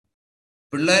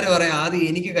 പിള്ളേര് പറയാം, ആദ്യം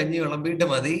എനിക്ക് കഞ്ഞി വിളമ്പിയിട്ട്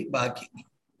മതി ബാക്കി.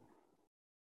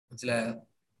 മനസ്സിലായോ?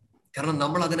 കാരണം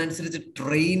നമ്മൾ അതിനനുസരിച്ച്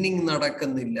ട്രെയിനിങ്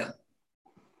നടക്കുന്നില്ല.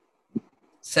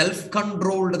 സെൽഫ്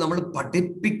കൺട്രോൾഡ് നമ്മൾ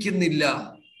പഠിപ്പിക്കുന്നില്ല.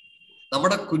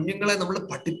 നമ്മുടെ കുഞ്ഞുങ്ങളെ നമ്മൾ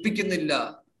പഠിപ്പിക്കുന്നില്ല.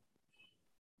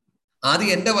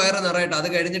 ആദ്യം എന്റെ വയറ് നിറയട്ടെ, അത്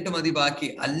കഴിഞ്ഞിട്ട് മതി ബാക്കി.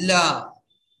 അല്ല,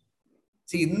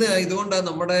 ഇന്ന് ഇതുകൊണ്ടാണ്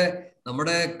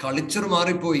നമ്മുടെ കൾച്ചർ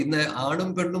മാറിപ്പോയി. ഇന്ന്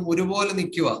ആണും പെണ്ണും ഒരുപോലെ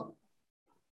നിൽക്കുക.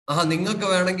 നിങ്ങൾക്ക്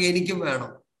വേണമെങ്കിൽ എനിക്കും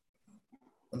വേണം.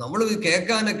 നമ്മൾ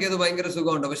കേൾക്കാനൊക്കെ ഇത് ഭയങ്കര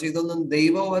സുഖമുണ്ട്. പക്ഷെ ഇതൊന്നും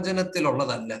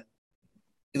ദൈവവചനത്തിലുള്ളതല്ല.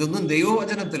 ഇതൊന്നും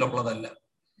ദൈവവചനത്തിലുള്ളതല്ല.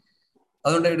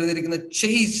 അതുകൊണ്ട് എഴുതിയിരിക്കുന്ന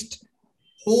chaste,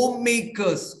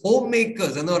 homemakers.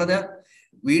 homemakers എന്ന് പറഞ്ഞാൽ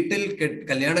വീട്ടിൽ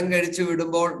കല്യാണം കഴിച്ചു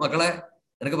വിടുമ്പോൾ, മക്കളെ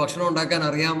നിനക്ക് ഭക്ഷണം ഉണ്ടാക്കാൻ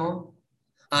അറിയാമോ?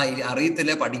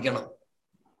 അറിയത്തില്ലേ, പഠിക്കണം.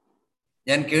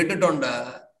 ഞാൻ കേട്ടിട്ടുണ്ട്,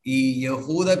 ഈ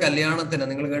യഹൂദ കല്യാണത്തിന്,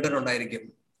 നിങ്ങൾ കേട്ടിട്ടുണ്ടായിരിക്കും,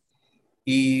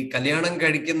 ഈ കല്യാണം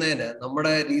കഴിക്കുന്നതിന്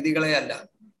നമ്മുടെ രീതികളെ അല്ല.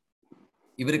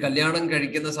 ഇവര് കല്യാണം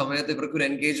കഴിക്കുന്ന സമയത്ത് ഇവർക്കൊരു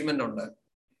എൻഗേജ്മെന്റ് ഉണ്ട്.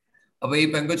 അപ്പൊ ഈ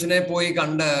പെങ്കൊച്ചിനെ പോയി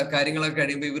കണ്ട് കാര്യങ്ങളൊക്കെ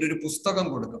കഴിയുമ്പോൾ ഇവരൊരു പുസ്തകം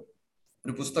കൊടുക്കും.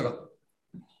 ഒരു പുസ്തകം.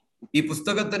 ഈ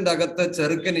പുസ്തകത്തിന്റെ അകത്ത്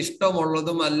ചെറുക്കന്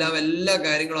ഇഷ്ടമുള്ളതും എല്ലാം എല്ലാ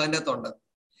കാര്യങ്ങളും അതിൻ്റെ അകത്തുണ്ട്.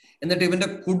 എന്നിട്ട് ഇവന്റെ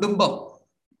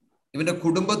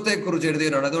കുടുംബത്തെ കുറിച്ച്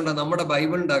എഴുതിയിട്ടുണ്ട്. അതുകൊണ്ടാണ് നമ്മുടെ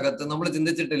ബൈബിളിന്റെ അകത്ത് നമ്മൾ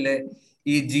ചിന്തിച്ചിട്ടില്ലേ,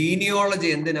 ഈ ജീനിയോളജി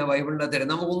എന്തിനാ ബൈബിളിന്റെ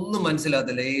അകത്ത്? നമുക്കൊന്നും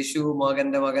മനസ്സിലാകത്തില്ല. യേശു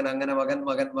മകന്റെ മകൻ, അങ്ങനെ മകൻ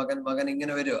മകൻ മകൻ മകൻ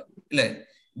ഇങ്ങനെ വരിക ഇല്ലേ?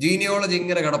 ജീനിയോളജി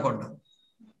ഇങ്ങനെ കിടപ്പുണ്ട്.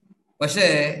 പക്ഷേ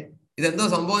ഇതെന്തോ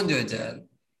സംഭവം ചോദിച്ചാൽ,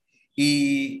 ഈ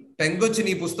പെങ്കൊച്ചിന്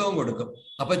ഈ പുസ്തകം കൊടുക്കും.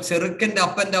 അപ്പൊ ചെറുക്കന്റെ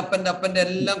അപ്പന്റെ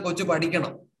എല്ലാം കൊച്ചു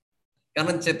പഠിക്കണം.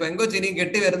 കാരണം പെങ്കൊച്ചിനി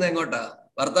കെട്ടി വരുന്ന എങ്ങോട്ടാ?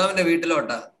 ഭർത്താവിന്റെ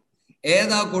വീട്ടിലോട്ടാ.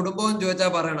 ഏതാ കുടുംബം ചോദിച്ചാൽ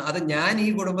പറയണം, അത് ഞാൻ ഈ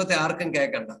കുടുംബത്തെ ആർക്കും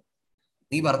കേൾക്കണ്ട,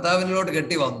 നീ ഭർത്താവിനോട്ട്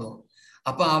കെട്ടി വന്നു.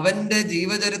 അപ്പൊ അവന്റെ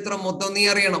ജീവചരിത്രം മൊത്തം നീ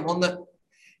അറിയണം. 1.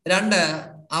 2,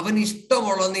 അവൻ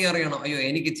ഇഷ്ടമുള്ള നീ അറിയണം. അയ്യോ,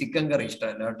 എനിക്ക് ചിക്കൻ കറി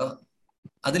ഇഷ്ടമല്ല കേട്ടോ,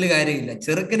 അതിൽ കാര്യമില്ല.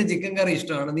 ചെറുക്കന് ചിക്കൻ കറി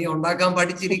ഇഷ്ടമാണ്, നീ ഉണ്ടാക്കാൻ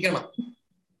പഠിച്ചിരിക്കണം.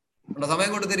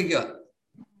 സമയം കൊടുത്തിരിക്കുക.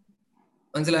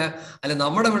 മനസ്സിലായ? അല്ല,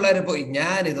 നമ്മുടെ പിള്ളേരെ പോയി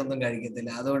ഞാൻ ഇതൊന്നും കഴിക്കത്തില്ല,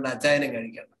 അതുകൊണ്ട് അച്ചായനും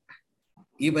കഴിക്കണം,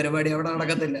 ഈ പരിപാടി അവിടെ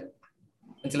നടക്കത്തില്ല.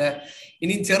 മനസ്സിലായ?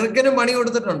 ഇനി ചെറുക്കനും പണി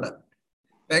കൊടുത്തിട്ടുണ്ട്,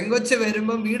 പെങ്കൊച്ച്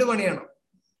വരുമ്പം വീട് പണിയണം.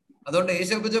 അതുകൊണ്ട്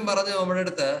യേശുപ്പച്ചൻ പറഞ്ഞു നമ്മുടെ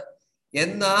അടുത്ത്,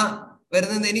 എന്നാ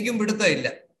വരുന്നത് എനിക്കും പിടുത്തമില്ല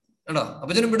കേട്ടോ,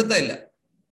 അപ്പച്ചനും പിടുത്തമില്ല,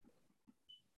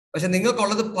 പക്ഷെ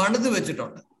നിങ്ങൾക്കുള്ളത് പണിത്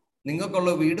വെച്ചിട്ടുണ്ട്,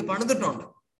 നിങ്ങൾക്കുള്ള വീട് പണിതിട്ടുണ്ട്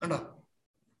കേട്ടോ.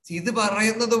 ഇത്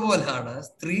പറയുന്നത് പോലാണ്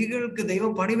സ്ത്രീകൾക്ക്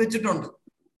ദൈവം പണി വെച്ചിട്ടുണ്ട്.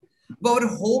 അപ്പൊ അവർ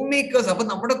ഹോം മേക്കേഴ്സ്. അപ്പൊ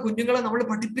നമ്മുടെ കുഞ്ഞുങ്ങളെ നമ്മൾ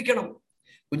പഠിപ്പിക്കണം.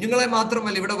 കുഞ്ഞുങ്ങളെ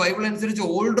മാത്രമല്ല, ഇവിടെ ബൈബിൾ അനുസരിച്ച്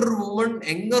ഓൾഡർ വുമൺ,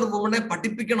 യങ്ങർ വുമണെ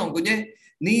പഠിപ്പിക്കണം. കുഞ്ഞെ,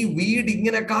 നീ വീട്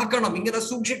ഇങ്ങനെ കാക്കണം, ഇങ്ങനെ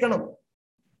സൂക്ഷിക്കണം.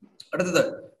 അടുത്തത്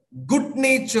good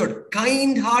natured,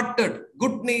 kind hearted.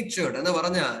 Good natured എന്ന്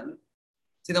പറഞ്ഞാൽ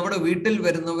നമ്മുടെ വീട്ടിൽ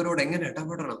വരുന്നവരോട് എങ്ങനെ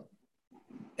ഇടപെടണം,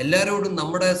 എല്ലാരോടും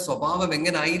നമ്മുടെ സ്വഭാവം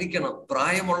എങ്ങനെ ആയിരിക്കണം,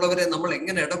 പ്രായമുള്ളവരെ നമ്മൾ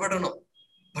എങ്ങനെ ഇടപെടണം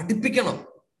പഠിപ്പിക്കണം,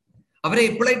 അവരെ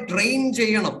ഇപ്പോഴേ ട്രെയിൻ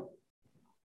ചെയ്യണം.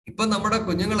 ഇപ്പൊ നമ്മുടെ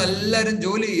കുഞ്ഞുങ്ങളെല്ലാരും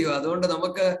ജോലി ചെയ്യുക, അതുകൊണ്ട്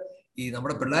നമുക്ക് ഈ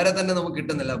നമ്മുടെ പിള്ളേരെ തന്നെ നമുക്ക്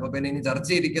കിട്ടുന്നില്ല. അപ്പൊ പിന്നെ ഇനി ചർച്ച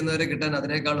ഇരിക്കുന്നവരെ കിട്ടാൻ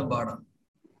അതിനേക്കാളും പാടാണ്.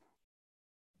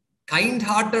 കൈൻഡ്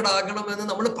ഹാർട്ടഡ് ആകണമെന്ന്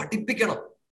നമ്മൾ പഠിപ്പിക്കണം.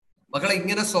 മക്കളെ,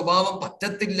 ഇങ്ങനെ സ്വഭാവം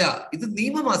പറ്റത്തില്ല, ഇത്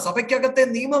നിയമമാ, സഭയ്ക്കകത്തെ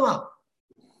നിയമമാ.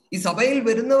 ഈ സഭയിൽ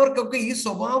വരുന്നവർക്കൊക്കെ ഈ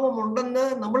സ്വഭാവം ഉണ്ടെന്ന്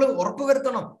നമ്മൾ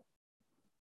ഉറപ്പുവരുത്തണം.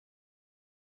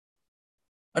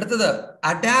 അടുത്തത്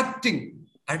അഡാപ്റ്റിംഗ്.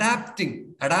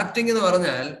 അഡാപ്റ്റിംഗ് എന്ന്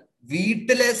പറഞ്ഞാൽ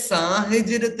വീട്ടിലെ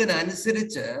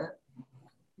സാഹചര്യത്തിനനുസരിച്ച്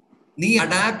നീ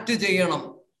അഡാപ്റ്റ് ചെയ്യണം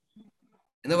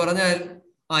എന്ന് പറഞ്ഞാൽ,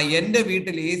 എന്റെ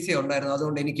വീട്ടിൽ AC ഉണ്ടായിരുന്നു,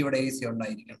 അതുകൊണ്ട് എനിക്ക് ഇവിടെ AC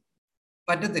ഉണ്ടായിരിക്കണം.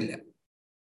 പറ്റത്തില്ല.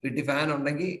 വീട്ടിൽ ഫാൻ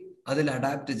ഉണ്ടെങ്കിൽ അതിൽ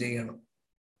അഡാപ്റ്റ് ചെയ്യണം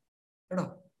കേട്ടോ.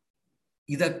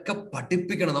 ഇതൊക്കെ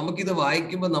പഠിപ്പിക്കണം. നമുക്കിത്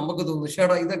വായിക്കുമ്പോൾ നമുക്ക് തോന്നും,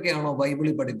 ചേട്ടാ ഇതൊക്കെയാണോ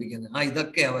ബൈബിളിൽ പഠിപ്പിക്കുന്നത്?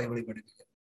 ഇതൊക്കെയാ ബൈബിളിൽ പഠിപ്പിക്കുന്നത്.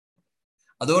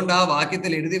 അതുകൊണ്ട് ആ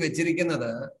വാക്യത്തിൽ എഴുതി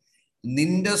വെച്ചിരിക്കുന്നത്,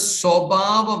 നിന്റെ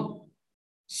സ്വഭാവം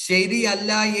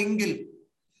ശരിയല്ല എങ്കിൽ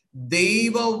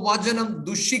ദൈവവചനം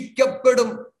ദുഷിക്കപ്പെടും.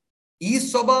 ഈ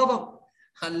സ്വഭാവം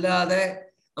അല്ലാതെ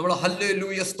നമ്മൾ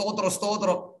ഹല്ലേലൂയ സ്തോത്രം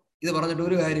സ്തോത്രം ഇത് പറഞ്ഞിട്ട്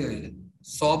ഒരു കാര്യമില്ല.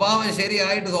 സ്വഭാവം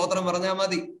ശരിയായിട്ട് സ്തോത്രം പറഞ്ഞാൽ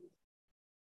മതി.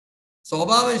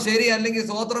 സ്വഭാവം ശരിയല്ലെങ്കിൽ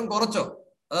സ്തോത്രം കുറച്ചോ,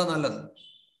 അതാ നല്ലത്.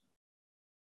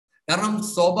 കാരണം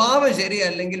സ്വഭാവം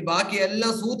ശരിയല്ലെങ്കിൽ ബാക്കി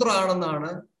എല്ലാം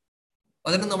സൂത്രമാണെന്നാണ്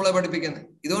അതിന് നമ്മളെ പഠിപ്പിക്കുന്നത്.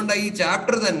 ഇതുകൊണ്ട് ഈ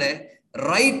ചാപ്റ്റർ തന്നെ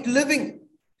റൈറ്റ് ലിവിങ്.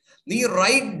 നീ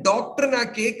റൈറ്റ് ഡോക്ടറിനാ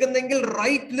കേൾക്കുന്നെങ്കിൽ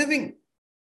റൈറ്റ് ലിവിങ്,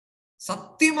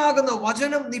 സത്യമാകുന്ന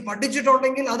വചനം നീ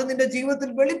പഠിച്ചിട്ടുണ്ടെങ്കിൽ അത് നിന്റെ ജീവിതത്തിൽ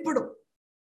വെളിപ്പെടും.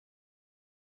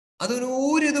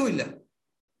 അതിനൊരിതുമില്ല.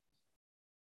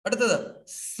 അടുത്തത്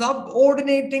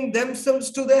സബ്ഓർഡിനേറ്റിംഗ്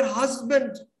ദംസെൽസ് ടു ദെയർ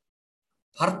ഹസ്ബൻഡ്.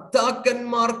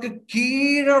 ഭർത്താക്കന്മാർക്ക്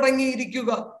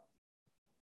കീഴടങ്ങിയിരിക്കുക.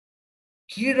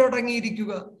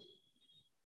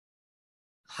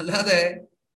 അല്ലാതെ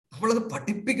നമ്മളത്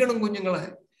പഠിപ്പിക്കണം കുഞ്ഞുങ്ങളെ.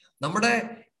 നമ്മുടെ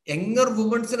യങ്ങർ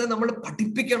വുമൻസിനെ നമ്മൾ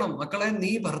പഠിപ്പിക്കണം. മക്കളെ,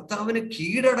 നീ ഭർത്താവിന്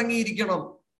കീഴടങ്ങിയിരിക്കണം.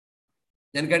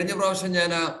 ഞാൻ കഴിഞ്ഞ പ്രാവശ്യം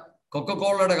ഞാൻ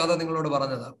കൊക്കക്കോളയുടെ കഥ നിങ്ങളോട്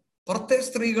പറഞ്ഞതാ. പുറത്തെ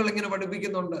സ്ത്രീകൾ ഇങ്ങനെ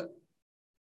പഠിപ്പിക്കുന്നുണ്ട്,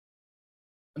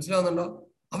 മനസ്സിലാവുന്നുണ്ടോ?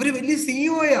 അവര് വലിയ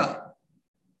CEO-യാ.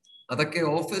 അതൊക്കെ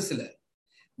ഓഫീസില്.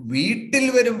 വീട്ടിൽ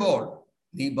വരുമ്പോൾ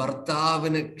നീ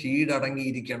ഭർത്താവിന്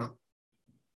കീഴടങ്ങിയിരിക്കണം.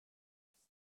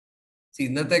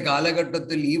 ഇന്നത്തെ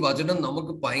കാലഘട്ടത്തിൽ ഈ വചനം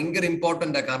നമുക്ക് ഭയങ്കര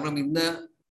ഇമ്പോർട്ടൻ്റാ. കാരണം ഇന്ന്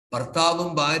ഭർത്താവും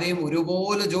ഭാര്യയും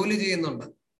ഒരുപോലെ ജോലി ചെയ്യുന്നുണ്ട്,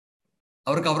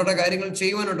 അവർക്ക് അവരുടെ കാര്യങ്ങൾ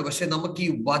ചെയ്യുവാനുണ്ട്. പക്ഷെ നമുക്ക് ഈ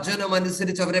വചനം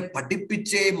അനുസരിച്ച് അവരെ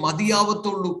പഠിപ്പിച്ചേ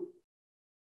മതിയാവത്തുള്ളൂ.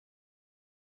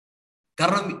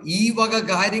 കാരണം ഈ വക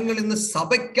കാര്യങ്ങൾ ഇന്ന്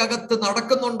സഭയ്ക്കകത്ത്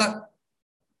നടക്കുന്നുണ്ട്.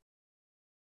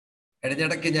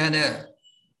 ഇടയ്ക്കിടയ്ക്ക് ഞാന്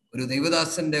ഒരു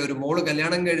ദൈവദാസന്റെ ഒരു മോള്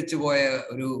കല്യാണം കഴിച്ചു പോയ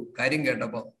ഒരു കാര്യം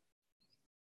കേട്ടപ്പോ,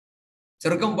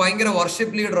 ചെറുക്കം ഭയങ്കര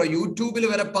വർഷിപ്പ് ലീഡറോ, യൂട്യൂബിൽ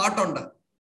വരെ പാട്ടുണ്ട്.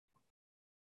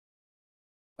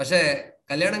 പക്ഷെ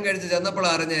കല്യാണം കഴിച്ച് ചെന്നപ്പോൾ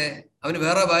അറിഞ്ഞേ അവന്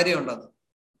വേറെ ഭാര്യ ഉണ്ടെന്ന്.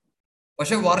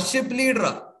 പക്ഷെ വർഷിപ്പ്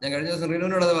ലീഡറാ. ഞാൻ കഴിഞ്ഞ ദിവസം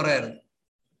റീനുവിനോട് അത് പറയായിരുന്നു.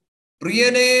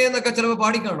 പ്രിയനേ എന്നൊക്കെ ചിലപ്പോൾ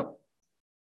പാടിക്കാണും.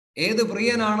 ഏത്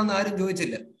പ്രിയനാണെന്ന് ആരും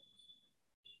ചോദിച്ചില്ല.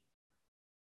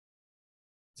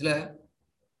 മനസ്സിലായോ?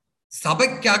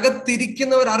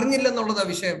 സഭയ്ക്കകത്തിരിക്കുന്നവർ അറിഞ്ഞില്ലെന്നുള്ളതാ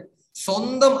വിഷയം.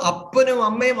 സ്വന്തം അപ്പനും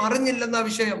അമ്മയും അറിഞ്ഞില്ലെന്നാ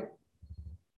വിഷയം.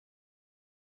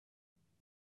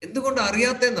 എന്തുകൊണ്ട്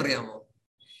അറിയാത്തെന്നറിയാമോ?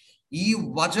 ഈ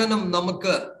വചനം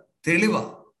നമുക്ക് തെളിവാ.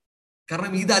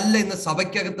 കാരണം ഇതല്ല ഇന്ന്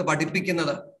സഭയ്ക്കകത്ത്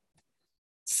പഠിപ്പിക്കുന്നത്.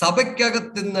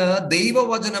 സഭയ്ക്കകത്ത് നിന്ന്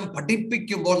ദൈവവചനം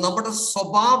പഠിപ്പിക്കുമ്പോൾ നമ്മുടെ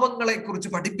സ്വഭാവങ്ങളെ കുറിച്ച്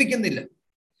പഠിപ്പിക്കുന്നില്ല.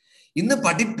 ഇന്ന്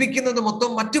പഠിപ്പിക്കുന്നത്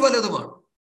മൊത്തം മറ്റു പലതുമാണ്.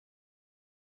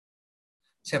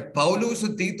 പക്ഷെ പൗലൂസ്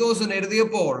തീത്തോസിന്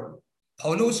എഴുതിയപ്പോൾ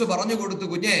പൗലൂസ് പറഞ്ഞു കൊടുത്തു,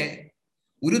 കുഞ്ഞെ,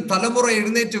 ഒരു തലമുറ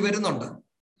എഴുന്നേറ്റ് വരുന്നുണ്ട്.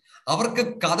 അവർക്ക്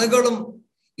കഥകളും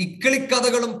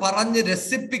ഇക്കിളിക്കഥകളും പറഞ്ഞ്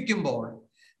രസിപ്പിക്കുമ്പോൾ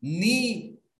നീ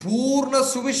പൂർണ്ണ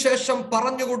സുവിശേഷം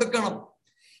പറഞ്ഞു കൊടുക്കണം.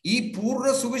 ഈ പൂർണ്ണ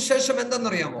സുവിശേഷം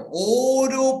എന്തെന്നറിയാമോ?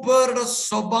 ഓരോ പേരുടെ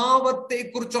സ്വഭാവത്തെ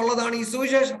കുറിച്ചുള്ളതാണ് ഈ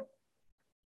സുവിശേഷം.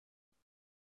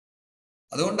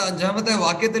 അതുകൊണ്ട് 5-ാമത്തെ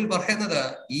വാക്യത്തിൽ പറയുന്നത്,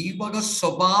 ഈ വക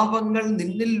സ്വഭാവങ്ങൾ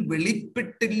നിന്നിൽ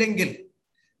വെളിപ്പെട്ടില്ലെങ്കിൽ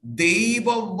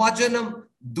ദൈവവചനം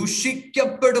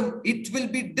ദുഷിക്കപ്പെടും. It will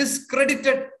be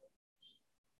discredited.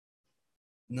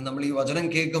 ഇന്ന് നമ്മൾ ഈ വചനം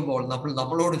കേൾക്കുമ്പോൾ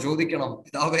നമ്മളോട് ചോദിക്കണം,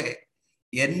 പിതാവേ,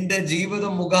 എന്റെ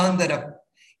ജീവിതം മുഖാന്തരം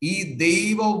ഈ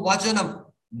ദൈവവചനം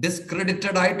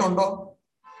ഡിസ്ക്രെഡിറ്റഡ് ആയിട്ടുണ്ടോ?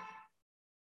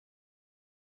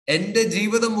 എന്റെ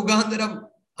ജീവിതം മുഖാന്തരം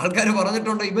ആൾക്കാർ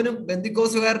പറഞ്ഞിട്ടുണ്ടോ ഇവനും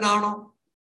ബെന്തിക്കോസുകാരനാണോ?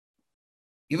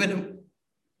 ഇവനും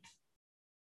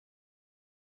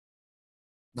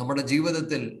നമ്മുടെ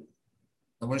ജീവിതത്തിൽ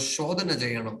നമ്മൾ ശോധന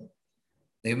ചെയ്യണം.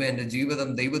 ദൈവമേ, എന്റെ ജീവിതം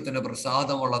ദൈവത്തിന്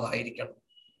പ്രസാദമുള്ളതായിരിക്കണം.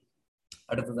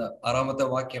 അടുത്തത് 6-ാമത്തെ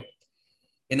വാക്യം.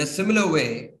 In a similar way,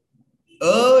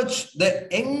 urge the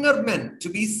younger men to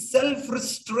be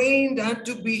self-restrained and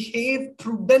to behave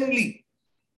prudently,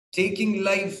 taking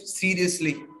life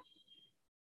seriously.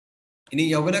 ഇനി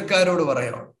യൗവനക്കാരോട്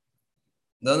പറയണം,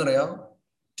 എന്താണെന്നറിയാം?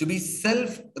 To be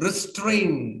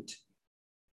self-restrained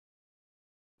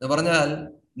എന്ന് പറഞ്ഞാൽ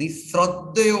നീ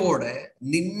ശ്രദ്ധയോടെ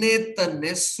നിന്നെ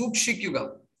തന്നെ സൂക്ഷിക്കുക,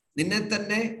 നിന്നെ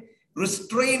തന്നെ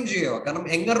റിസ്ട്രെയിൻ ചെയ്യുക. കാരണം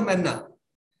യങ്ങർ മെന്ന,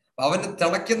 അവന്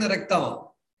തിളയ്ക്കുന്ന രക്തമാണ്,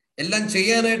 എല്ലാം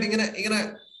ചെയ്യാനായിട്ട് ഇങ്ങനെ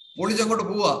പൊളിച്ചങ്ങോട്ട്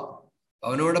പോവാ.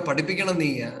 അവനോട് പഠിപ്പിക്കണം നീ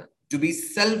ടു ബി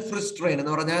സെൽഫ് റിസ്ട്രെയിൻ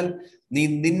എന്ന് പറഞ്ഞാൽ നീ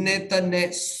നിന്നെ തന്നെ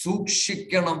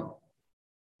സൂക്ഷിക്കണം.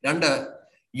 2,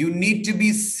 you need to be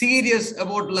serious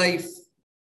about life.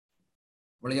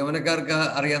 നമ്മൾ യൗവനക്കാർക്ക്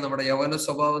അറിയാം, നമ്മുടെ യൗവന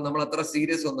സ്വഭാവം നമ്മൾ അത്ര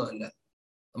സീരിയസ് ഒന്നും അല്ല,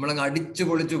 നമ്മളങ്ങ് അടിച്ചു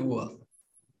പൊളിച്ചു പോവാ.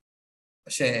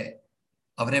 പക്ഷേ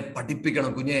അവരെ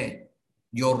പഠിപ്പിക്കണം, കുഞ്ഞെ,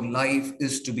 your life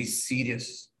is to be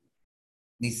serious.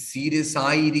 നീ സീരിയസ്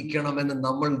ആയിരിക്കണമെന്ന്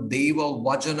നമ്മൾ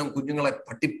ദൈവവചനം കുഞ്ഞുങ്ങളെ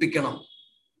പഠിപ്പിക്കണം.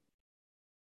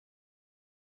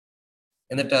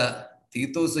 എന്നിട്ട്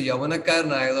തീത്തോസ്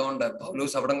യൗവനക്കാരനായതുകൊണ്ട്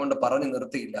പൗലോസ് അവിടെ കൊണ്ട് പറഞ്ഞു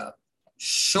നിർത്തിയില്ല.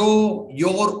 Show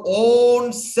your own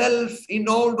self in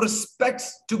all respects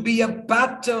to be a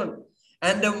pattern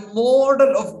and a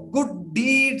model of good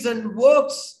deeds and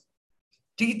works,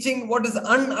 teaching what is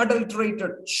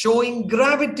unadulterated, showing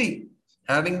gravity,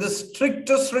 having the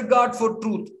strictest regard for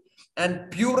truth, and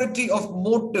purity of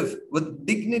motive with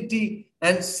dignity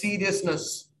and seriousness.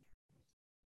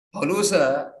 പൗലോസ്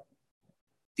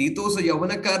തീത്തോസ്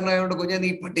യൗവനക്കാരനായോണ്ട് കുഞ്ഞെ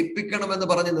നീ പഠിപ്പിക്കണമെന്ന്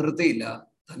പറഞ്ഞ് നിർത്തിയില്ല.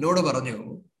 തന്നോട് പറഞ്ഞു,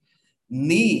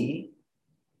 നീ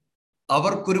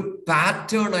അവർക്കൊരു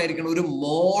pattern ആയിരിക്കണം, ഒരു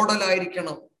മോഡൽ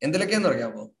ആയിരിക്കണം. എന്തിലൊക്കെയെന്ന്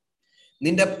അറിയാമോ?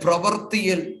 നിന്റെ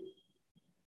പ്രവൃത്തിയിൽ,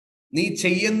 നീ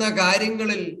ചെയ്യുന്ന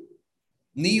കാര്യങ്ങളിൽ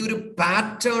നീ ഒരു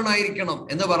പാറ്റേൺ ആയിരിക്കണം.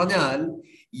 എന്ന് പറഞ്ഞാൽ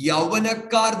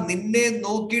യൗവനക്കാർ നിന്നെ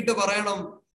നോക്കിയിട്ട് പറയണം,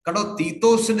 കണ്ടോ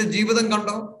തീത്തോസിന്റെ ജീവിതം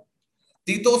കണ്ടോ,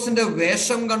 തീത്തോസിന്റെ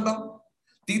വേഷം കണ്ടോ,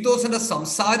 തീത്തോസിന്റെ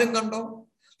സംസാരം കണ്ടോ,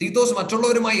 തീത്തോസ്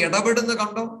മറ്റുള്ളവരുമായി ഇടപെടുന്ന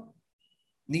കണ്ടോ.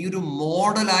 നീ ഒരു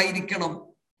മോഡൽ ആയിരിക്കണം.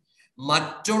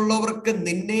 മറ്റുള്ളവർക്ക്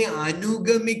നിന്നെ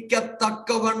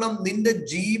അനുഗമിക്കത്തക്കവണ്ണം നിന്റെ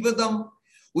ജീവിതം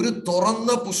ഒരു തുറന്ന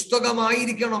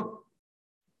പുസ്തകമായിരിക്കണം.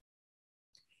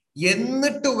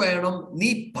 എന്നിട്ട് വേണം നീ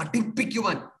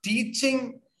പഠിപ്പിക്കുവാൻ. Teaching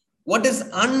what is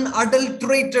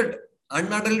unadulterated.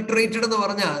 Unadulterated എന്ന്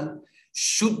പറഞ്ഞാൽ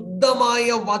ശുദ്ധമായ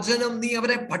വചനം നീ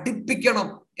അവരെ പഠിപ്പിക്കണം.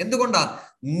 എന്തുകൊണ്ടാ?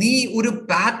 നീ ഒരു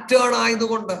പാറ്റേൺ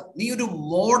ആയതുകൊണ്ട്, നീ ഒരു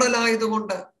മോഡൽ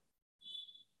ആയതുകൊണ്ട്.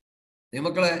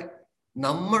 മക്കളെ,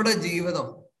 നമ്മുടെ ജീവിതം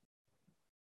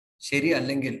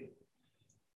ശരിയല്ലെങ്കിൽ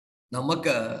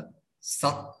നമുക്ക്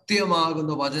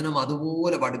സത്യമാകുന്ന വചനം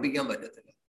അതുപോലെ പഠിപ്പിക്കാൻ പറ്റത്തില്ല.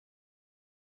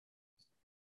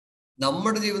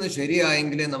 നമ്മുടെ ജീവിതം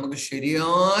ശരിയായെങ്കിലേ നമുക്ക്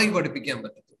ശരിയായി പഠിപ്പിക്കാൻ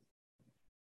പറ്റത്തുള്ളൂ.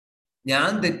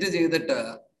 ഞാൻ തെറ്റ് ചെയ്തിട്ട്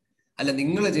അല്ല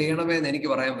നിങ്ങൾ ചെയ്യണമേന്ന് എനിക്ക്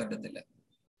പറയാൻ പറ്റത്തില്ല.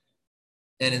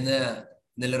 ഞാൻ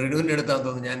ഇന്നലെ റിനുവിന്റെ അടുത്താന്ന്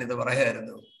തോന്നുന്നു ഞാൻ ഇത്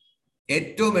പറയായിരുന്നു.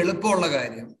 ഏറ്റവും എളുപ്പമുള്ള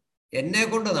കാര്യം എന്നെ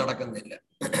കൊണ്ട് നടക്കുന്നില്ല,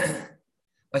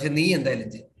 പക്ഷെ നീ എന്തായാലും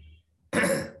ചെയ്യും.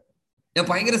 ഞാൻ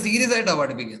ഭയങ്കര സീരിയസ് ആയിട്ടാണ്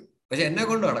പഠിപ്പിക്കുന്നത്, പക്ഷെ എന്നെ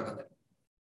കൊണ്ട് നടക്കുന്നില്ല.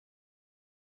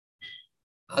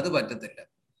 അത് പറ്റത്തില്ല.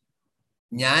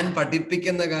 ഞാൻ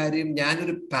പഠിപ്പിക്കുന്ന കാര്യം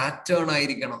ഞാനൊരു പാറ്റേൺ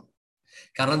ആയിരിക്കണം.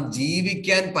 കാരണം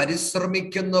ജീവിക്കാൻ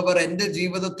പരിശ്രമിക്കുന്നവർ എൻ്റെ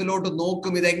ജീവിതത്തിലോട്ട്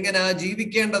നോക്കും, ഇതെങ്ങനെയാ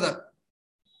ജീവിക്കേണ്ടത്.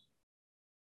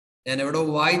 ഞാൻ എവിടെ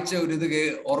വായിച്ച ഒരു ഇത്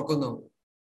ഓർക്കുന്നു.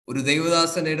 ഒരു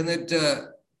ദൈവദാസൻ എഴുന്നേറ്റ്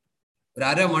ഒരു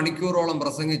അരമണിക്കൂറോളം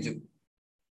പ്രസംഗിച്ചു.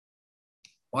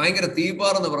 ഭയങ്കര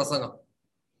തീപാറുന്ന പ്രസംഗം.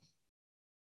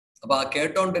 അപ്പൊ ആ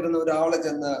കേട്ടോണ്ടിരുന്ന ഒരാള്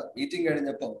ചെന്ന് മീറ്റിംഗ്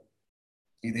കഴിഞ്ഞപ്പോ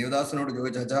ഈ ദേവദാസനോട്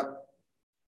ചോദിച്ചു, അച്ഛാ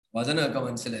വചനമൊക്കെ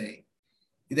മനസ്സിലായി,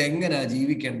 ഇതെങ്ങനെയാ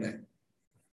ജീവിക്കണ്ടേ?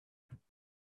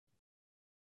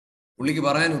 പുള്ളിക്ക്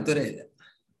പറയാൻ ഉത്തരമില്ല.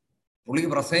 പുള്ളിക്ക്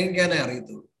പ്രസംഗിക്കാനേ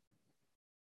അറിയത്തുള്ളൂ.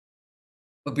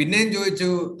 അപ്പൊ പിന്നെയും ചോദിച്ചു,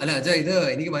 അല്ല അച്ഛാ ഇത്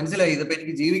എനിക്ക് മനസ്സിലായി, ഇതിപ്പോ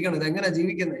എനിക്ക് ജീവിക്കണം, ഇതെങ്ങനെയാ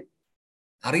ജീവിക്കുന്നത്?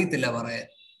 അറിയത്തില്ല പറയാൻ.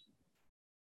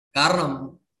 കാരണം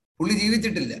പുള്ളി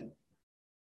ജീവിച്ചിട്ടില്ല.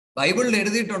 ബൈബിളിൽ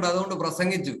എഴുതിയിട്ടുണ്ട്, അതുകൊണ്ട്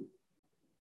പ്രസംഗിച്ചു.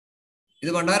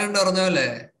 ഇത് പണ്ടാരണ്ട് പറഞ്ഞല്ലേ,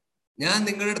 ഞാൻ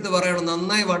നിങ്ങളുടെ അടുത്ത് പറയണം,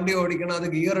 നന്നായി വണ്ടി ഓടിക്കണം, അത്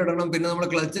ഗിയർ ഇടണം, പിന്നെ നമ്മൾ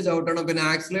ക്ലച്ച് ചവിട്ടണം, പിന്നെ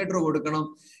ആക്സിലേറ്റർ കൊടുക്കണം,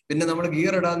 പിന്നെ നമ്മൾ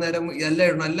ഗിയർ ഇടാൻ നേരം എല്ലാം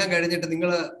ഇടണം. എല്ലാം കഴിഞ്ഞിട്ട്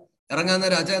നിങ്ങൾ ഇറങ്ങാൻ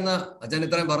നേരം അച്ഛൻ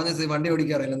ഇത്രയും പറഞ്ഞ വണ്ടി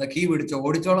ഓടിക്കാറില്ല, എന്നാ കീ പിടിച്ചോ,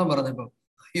 ഓടിച്ചോളാൻ പറഞ്ഞപ്പോ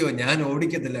അയ്യോ ഞാൻ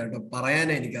ഓടിക്കത്തില്ല കേട്ടോ,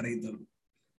 പറയാനേ എനിക്കറിയത്തുള്ളൂ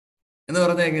എന്ന്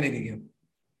പറഞ്ഞാൽ എങ്ങനെ ഇരിക്കും?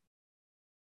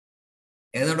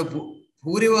 ഏതാണ്ട്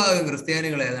ഭൂരിഭാഗം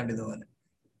ക്രിസ്ത്യാനികൾ ഏതാണ്ട് ഇതുപോലെ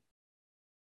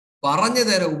പറഞ്ഞു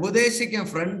തരാം, ഉപദേശിക്കാൻ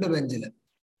ഫ്രണ്ട് ബെഞ്ചില്,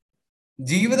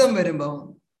 ജീവിതം വരുമ്പം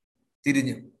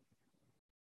തിരിഞ്ഞു.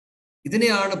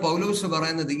 ഇതിനെയാണ് പൗലോസ്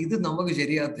പറയുന്നത്, ഇത് നമുക്ക്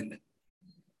ശരിയാകത്തില്ല.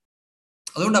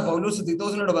 അതുകൊണ്ടാണ് പൗലോസ്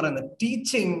തീത്തോസിനോട് പറയുന്നത്,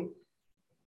 ടീച്ചിങ്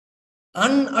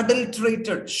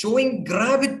അൺഅഡൾട്ടറേറ്റഡ്, ഷോയിങ്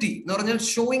ഗ്രാവിറ്റി എന്ന് പറഞ്ഞാൽ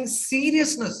showing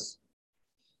seriousness,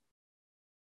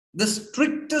 the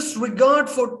strictest regard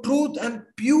for truth and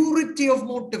purity of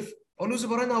motive. Paulose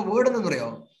പറയുന്ന ആ വേർഡ് എന്ന്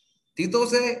പറയാം,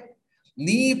 തീത്തോസെ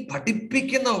നീ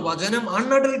പഠിപ്പിക്കുന്ന വചനം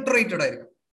അൺഅഡൾട്ടറേറ്റഡ് ആയിരിക്കും,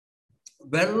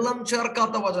 വെള്ളം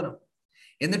ചേർക്കാത്ത വചനം.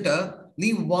 എന്നിട്ട് നീ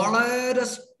വളരെ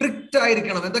സ്ട്രിക്റ്റ്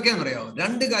ആയിരിക്കണം. എന്തൊക്കെയാണെന്നറിയാമോ?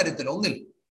 രണ്ട് കാര്യത്തിൽ. ഒന്നിൽ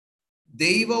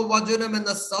ദൈവവചനം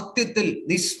എന്ന സത്യത്തിൽ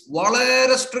നീ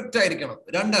വളരെ സ്ട്രിക്റ്റ് ആയിരിക്കണം.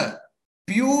 രണ്ട്,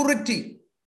 പ്യൂരിറ്റി,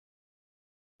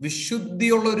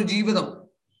 വിശുദ്ധിയുള്ള ഒരു ജീവിതം.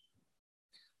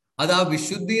 അത് ആ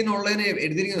വിശുദ്ധി എന്നുള്ളതിനെ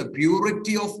എഴുതിയിരിക്കുന്നത്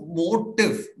പ്യൂരിറ്റി ഓഫ്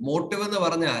മോട്ടീവ്. മോട്ടീവ് എന്ന്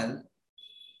പറഞ്ഞാൽ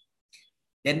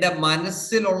എൻ്റെ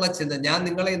മനസ്സിലുള്ള ചിന്ത. ഞാൻ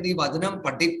നിങ്ങളെ ഈ വചനം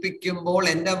പഠിപ്പിക്കുമ്പോൾ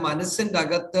എൻ്റെ മനസ്സിൻ്റെ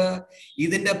അകത്ത്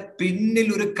ഇതിന്റെ പിന്നിൽ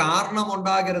ഒരു കാരണം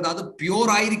ഉണ്ടാകരുത്, അത് പ്യൂർ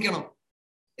ആയിരിക്കണം.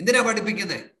 എന്തിനാ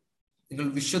പഠിപ്പിക്കുന്നത്? നിങ്ങൾ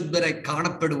വിശുദ്ധരായി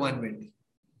കാണപ്പെടുവാൻ വേണ്ടി.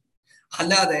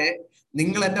 അല്ലാതെ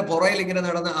നിങ്ങൾ എൻ്റെ പുറയിൽ ഇങ്ങനെ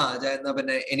നടന്ന് എന്നാ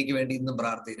പിന്നെ എനിക്ക് വേണ്ടി ഇന്നും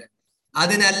പ്രാർത്ഥിക്കുക,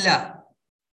 അതിനല്ല.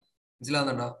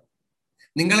 മനസ്സിലാവുന്നുണ്ടോ?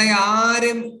 നിങ്ങളെ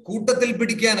ആരും കൂട്ടത്തിൽ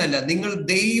പിടിക്കാനല്ല, നിങ്ങൾ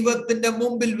ദൈവത്തിന്റെ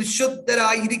മുമ്പിൽ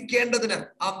വിശുദ്ധരായിരിക്കേണ്ടതിന്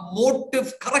ആ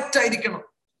മോട്ടീവ് കറക്റ്റ് ആയിരിക്കണം.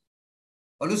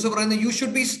 പൗലോസ് പറയുന്നത് യു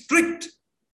ഷുഡ് ബി സ്ട്രിക്റ്റ്.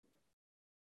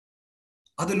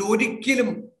 അതിൽ ഒരിക്കലും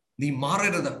നീ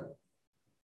മാറരുത്.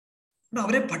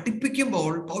 അവരെ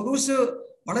പഠിപ്പിക്കുമ്പോൾ പൗലോസ്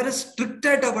വളരെ സ്ട്രിക്റ്റ്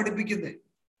ആയിട്ടാണ് പഠിപ്പിക്കുന്നത്.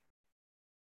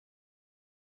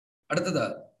 അടുത്തത്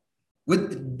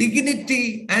with dignity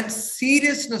and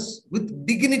seriousness. With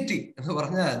dignity എന്ന്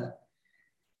പറഞ്ഞാൽ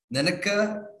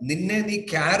നിന്നെ നീ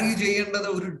ക്യാരി ചെയ്യേണ്ടത്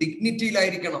ഒരു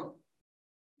ഡിഗ്നിറ്റിയിലായിരിക്കണം.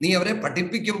 നീ അവരെ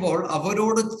പഠിപ്പിക്കുമ്പോൾ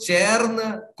അവരോട് ചേർന്ന്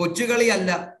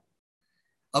കൊച്ചുകളിയല്ല.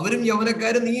 അവരും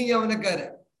യൗവനക്കാര്, നീയും യൗവനക്കാര്.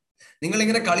 നിങ്ങൾ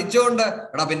ഇങ്ങനെ കളിച്ചോണ്ട്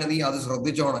പിന്നെ നീ അത്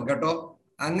ശ്രദ്ധിച്ചോണം കേട്ടോ,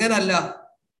 അങ്ങനല്ല.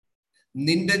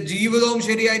 നിന്റെ ജീവിതവും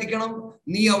ശരിയായിരിക്കണം.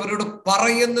 നീ അവരോട്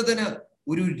പറയുന്നതിന്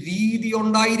ഒരു രീതി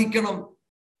ഉണ്ടായിരിക്കണം.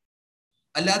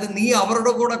 അല്ലാതെ നീ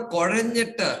അവരുടെ കൂടെ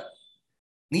കുഴഞ്ഞിട്ട്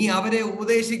നീ അവരെ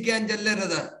ഉപദേശിക്കാൻ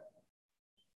ചെല്ലരുത്.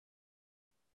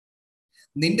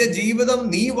 നിന്റെ ജീവിതം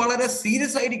നീ വളരെ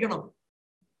സീരിയസ് ആയിരിക്കണം.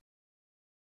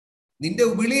 നിന്റെ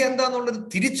വിളി എന്താന്നുള്ളത്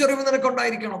തിരിച്ചറിവ്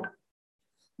നിനക്കുണ്ടായിരിക്കണം.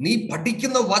 നീ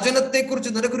പഠിക്കുന്ന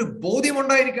വചനത്തെക്കുറിച്ച് നിനക്കൊരു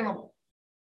ബോധ്യമുണ്ടായിരിക്കണം.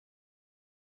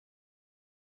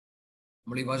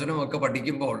 നമ്മൾ ഈ വചനമൊക്കെ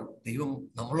പഠിക്കുമ്പോൾ ദൈവം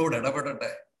നമ്മളോട്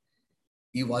ഇടപെടട്ടെ.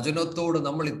 ഈ വചനത്തോട്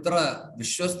നമ്മൾ ഇത്ര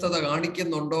വിശ്വസ്തത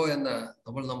കാണിക്കുന്നുണ്ടോ എന്ന്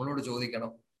നമ്മളോട്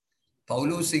ചോദിക്കണം.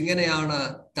 പൗലോസ് ഇങ്ങനെയാണ്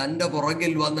തന്റെ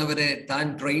പുറകിൽ വന്നവരെ താൻ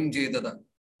ട്രെയിൻ ചെയ്തത്.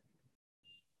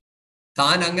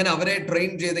 താൻ അങ്ങനെ അവരെ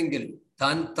ട്രെയിൻ ചെയ്തെങ്കിൽ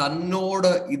താൻ തന്നോട്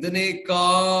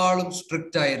ഇതിനേക്കാളും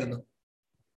സ്ട്രിക്റ്റ് ആയിരുന്നു.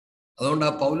 അതുകൊണ്ട്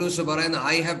ആ പൗലോസ് പറയുന്ന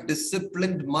I have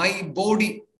disciplined my body.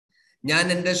 ഞാൻ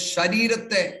എൻ്റെ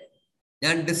ശരീരത്തെ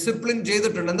ഞാൻ ഡിസിപ്ലിൻ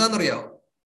ചെയ്തിട്ടുണ്ട്. എന്താണെന്നറിയാമോ?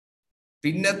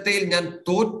 പിന്നത്തേൽ ഞാൻ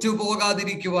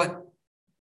തോറ്റുപോകാതിരിക്കുവാൻ.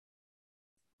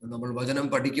 നമ്മൾ വചനം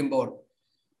പഠിക്കുമ്പോൾ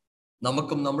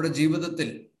നമുക്കും നമ്മുടെ ജീവിതത്തിൽ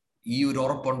ഈ ഒരു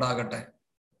ഉറപ്പുണ്ടാകട്ടെ.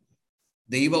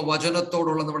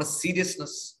 ദൈവവചനത്തോടുള്ള നമ്മുടെ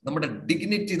സീരിയസ്നെസ്, നമ്മുടെ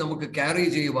ഡിഗ്നിറ്റി നമുക്ക് ക്യാരി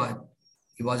ചെയ്യുവാൻ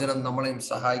ഈ വചനം നമ്മളെയും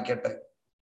സഹായിക്കട്ടെ.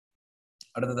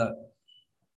 അടുത്തത്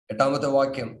 8ാമത്തെ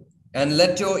വാക്യം. And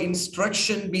let your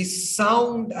instruction be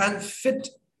sound and fit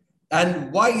and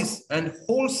wise and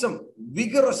wholesome,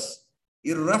 vigorous,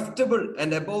 irrefutable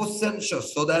and above censure,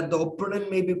 so that the opponent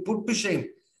may be put to shame,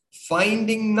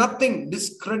 finding nothing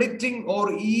discrediting or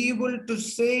evil to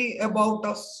say about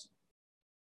us.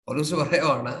 പൗലോസ്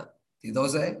പറയുവാണ്,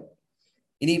 തീത്തോസേ,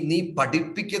 ഇനി നീ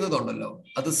പഠിപ്പിക്കുന്നതുണ്ടല്ലോ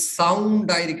അത്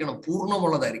sound ആയിരിക്കണം,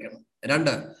 പൂർണ്ണമുള്ളതായിരിക്കണം.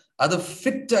 2, അത്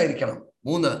fit ആയിരിക്കണം.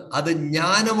 3, അത്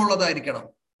ജ്ഞാനമുള്ളതായിരിക്കണം.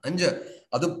 5,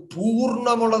 അത്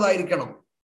പൂർണ്ണമുള്ളതായിരിക്കണം.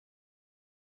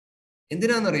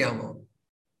 എന്തിനാണെന്നറിയാമോ?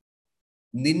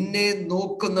 നിന്നെ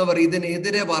നോക്കുന്നവർ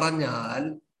ഇതിനെതിരെ പറഞ്ഞാൽ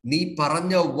നീ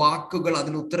പറഞ്ഞ വാക്കുകൾ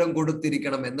അതിന് ഉത്തരം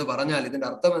കൊടുത്തിരിക്കണം എന്ന് പറഞ്ഞാൽ ഇതിന്റെ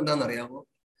അർത്ഥം എന്താണെന്നറിയാമോ?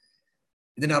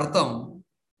 ഇതിനർത്ഥം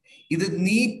ഇത്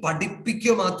നീ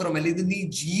പഠിപ്പിക്കുക മാത്രമല്ല, ഇത് നീ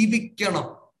ജീവിക്കണം.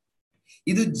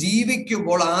 ഇത്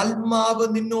ജീവിക്കുമ്പോൾ ആത്മാവ്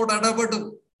നിന്നോട് ഇടപെടും.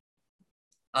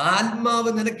 ആത്മാവ്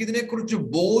നിനക്ക് ഇതിനെക്കുറിച്ച്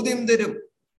ബോധ്യം തരും.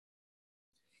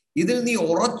 ഇതിൽ നീ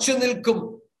ഉറച്ചു നിൽക്കും.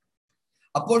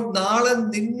 അപ്പോൾ നാളെ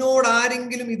നിന്നോട്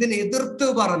ആരെങ്കിലും ഇതിനെ എതിർത്ത്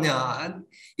പറഞ്ഞാൽ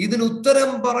ഇതിന് ഉത്തരം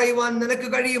പറയുവാൻ നിനക്ക്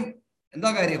കഴിയും. എന്താ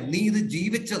കാര്യം? നീ ഇത്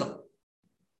ജീവിച്ചതാ.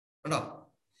 കണ്ടോ?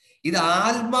 ഇത്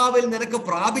ആത്മാവിൽ നിനക്ക്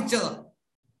പ്രാപിച്ചതാ.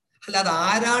 അല്ലാതെ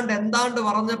ആരാണ്ട് എന്താണ്ട്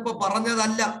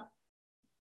പറഞ്ഞതല്ല.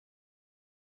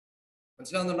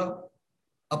 മനസ്സിലാവുന്നുണ്ടോ?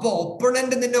 അപ്പൊ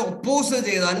ഒപ്പണന്റ് നിന്നെ ഒപ്പോസ്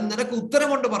ചെയ്താലും നിനക്ക്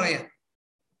ഉത്തരമുണ്ട് പറയാൻ.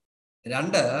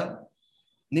 2,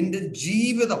 നിന്റെ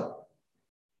ജീവിതം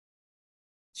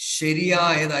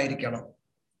ശരിയായതായിരിക്കണം.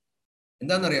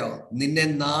 എന്താണെന്നറിയോ? നിന്നെ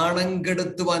നാണം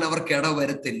കെടുത്തുവാൻ അവർക്ക്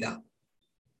ഇടവരുത്തില്ല.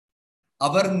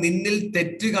 അവർ നിന്നിൽ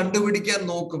തെറ്റ് കണ്ടുപിടിക്കാൻ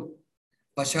നോക്കും,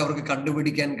 പക്ഷെ അവർക്ക്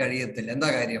കണ്ടുപിടിക്കാൻ കഴിയത്തില്ല. എന്താ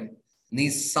കാര്യം? നീ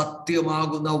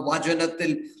സത്യമാകുന്ന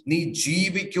വചനത്തിൽ നീ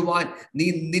ജീവിക്കുവാൻ നീ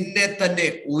നിന്നെ തന്നെ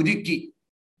ഒരുക്കി.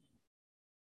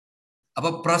 അപ്പൊ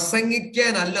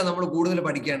പ്രസംഗിക്കാനല്ല നമ്മൾ കൂടുതൽ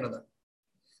പഠിക്കേണ്ടത്.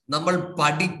 നമ്മൾ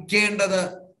പഠിക്കേണ്ടത്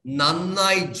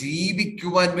നന്നായി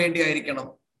ജീവിക്കുവാൻ വേണ്ടിയായിരിക്കണം.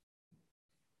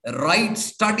 Right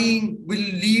studying will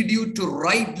lead you to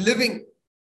right living.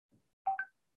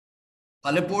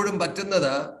 പലപ്പോഴും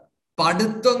പറ്റുന്നത്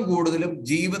പഠിത്തം കൂടുതലും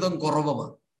ജീവിതം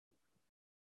കുറവുമാണ്.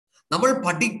 നമ്മൾ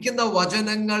പഠിക്കുന്ന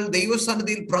വചനങ്ങൾ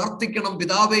ദൈവസന്നിധിയിൽ പ്രാർത്ഥിക്കണം,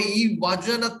 പിതാവേ ഈ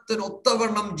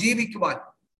വചനത്തിനൊത്തവണ്ണം ജീവിക്കുവാൻ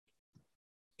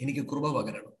എനിക്ക് കൃപ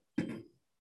പകരണം.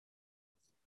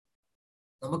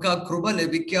 നമുക്ക് ആ കൃപ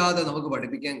ലഭിക്കാതെ നമുക്ക്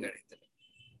പഠിപ്പിക്കാൻ കഴിയത്തില്ല.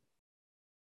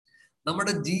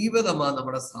 നമ്മുടെ ജീവിതമാണ്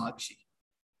നമ്മുടെ സാക്ഷി.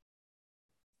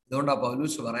 അതുകൊണ്ടാ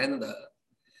പൗലോസ് പറയുന്നത്,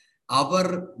 അവർ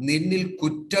നിന്നിൽ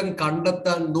കുറ്റം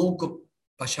കണ്ടെത്താൻ നോക്കും,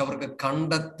 പക്ഷെ അവർക്ക്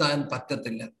കണ്ടെത്താൻ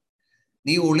പറ്റത്തില്ല.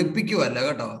 നീ ഒളിപ്പിക്കുവല്ല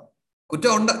കേട്ടോ,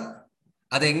 കുറ്റമുണ്ട്.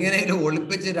 അതെങ്ങനെയും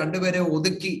ഒളിപ്പിച്ച് രണ്ടുപേരെ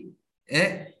ഒതുക്കി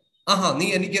നീ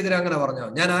എനിക്കെതിരെ അങ്ങനെ പറഞ്ഞോ,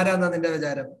 ഞാൻ ആരാന്നാ നിന്റെ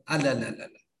വിചാരം? അല്ല അല്ല അല്ല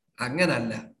അല്ല,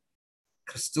 അങ്ങനല്ല.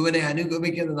 ക്രിസ്തുവിനെ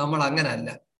അനുഗമിക്കുന്നത് നമ്മൾ അങ്ങനല്ല.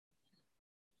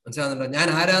 മനസ്സിലാകുന്നുണ്ടോ? ഞാൻ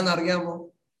ആരാന്ന് അറിയാമോ?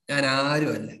 ഞാൻ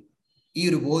ആരുമല്ല. ഈ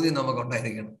ഒരു ബോധ്യം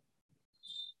നമുക്കുണ്ടായിരിക്കണം.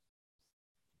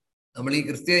 നമ്മൾ ഈ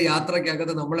ക്രിസ്തീയ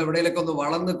യാത്രക്കകത്ത് നമ്മൾ എവിടെയെങ്കിലൊക്കെ ഒന്ന്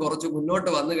വളർന്ന് കുറച്ച് മുന്നോട്ട്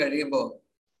വന്നു കഴിയുമ്പോൾ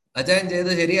അച്ചായൻ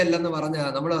ചെയ്ത് ശരിയല്ലെന്ന് പറഞ്ഞാൽ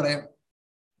നമ്മൾ പറയാം,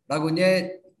 എടാ കുഞ്ഞെ,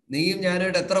 നീയും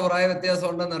ഞാനായിട്ട് എത്ര പ്രായ വ്യത്യാസം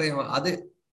ഉണ്ടെന്ന് അറിയാമോ?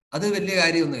 അത് വലിയ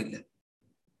കാര്യമൊന്നുമില്ല.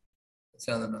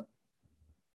 മനസ്സിലാകുന്നുണ്ടോ?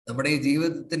 നമ്മുടെ ഈ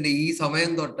ജീവിതത്തിന്റെ ഈ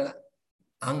സമയം തൊട്ട്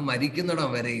അങ്ങ് മരിക്കുന്നിടം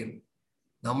വരെയും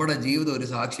നമ്മുടെ ജീവിതം ഒരു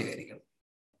സാക്ഷിയായിരിക്കണം.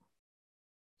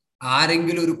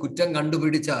 ആരെങ്കിലും ഒരു കുറ്റം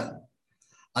കണ്ടുപിടിച്ചാൽ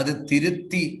അത്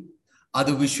തിരുത്തി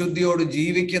അത് വിശുദ്ധിയോട്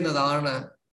ജീവിക്കുന്നതാണ്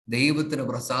ദൈവത്തിന്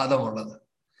പ്രസാദമുള്ളത്.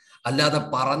 അല്ലാതെ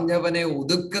പറഞ്ഞവനെ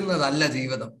ഒതുക്കുന്നതല്ല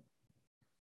ജീവിതം.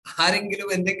 ആരെങ്കിലും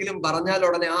എന്തെങ്കിലും പറഞ്ഞാൽ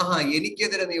ഉടനെ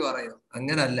എനിക്കെതിരെ നീ പറയോ?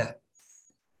 അങ്ങനല്ല.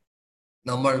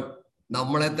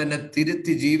 നമ്മളെ തന്നെ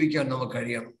തിരുത്തി ജീവിക്കാൻ നമുക്ക്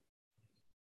കഴിയണം.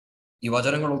 ഈ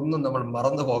വചനങ്ങളൊന്നും നമ്മൾ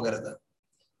മറന്നു പോകരുത്.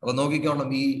 അപ്പൊ നോക്കിക്കോണം,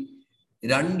 ഈ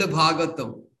 2 ഭാഗത്തും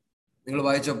നിങ്ങൾ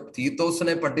വായിച്ച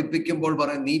തീത്തോസിനെ പഠിപ്പിക്കുമ്പോൾ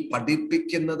പറയാം, നീ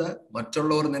പഠിപ്പിക്കുന്നത്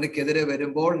മറ്റുള്ളവർ നിനക്കെതിരെ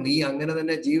വരുമ്പോൾ നീ അങ്ങനെ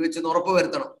തന്നെ ജീവിച്ചെന്ന് ഉറപ്പ്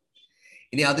വരുത്തണം.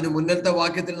 ഇനി അതിന് മുന്നത്തെ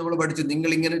വാക്യത്തിൽ നമ്മൾ പഠിച്ചു,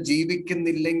 നിങ്ങൾ ഇങ്ങനെ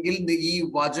ജീവിക്കുന്നില്ലെങ്കിൽ ഈ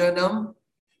വചനം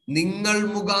നിങ്ങൾ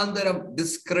മുഖാന്തരം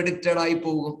ഡിസ്ക്രെഡിറ്റഡ് ആയി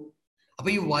പോകും. അപ്പൊ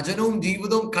ഈ വചനവും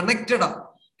ജീവിതവും കണക്റ്റഡാ.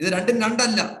 ഇത് രണ്ടും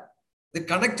രണ്ടല്ല, ഇത്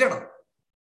കണക്റ്റഡാ.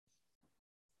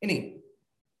 ഇനി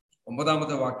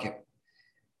 9ാമത്തെ വാക്യം,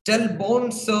 tell bond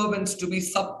servants to be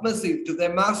submissive to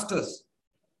their masters,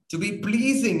 to be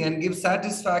pleasing and give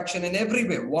satisfaction in every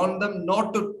way. Want them not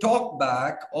to talk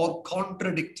back or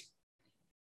contradict,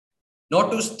 not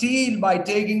to steal by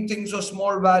taking things of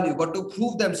small value, but to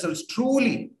prove themselves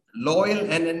truly loyal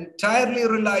and entirely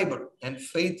reliable and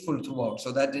faithful throughout,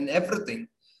 so that in everything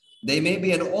they may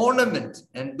be an ornament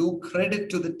and do credit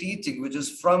to the teaching which is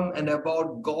from and about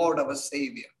God our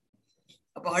Savior.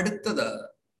 അപ്പൊ അടുത്തത്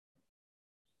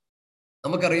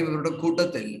നമുക്കറിയാം, ഇവരുടെ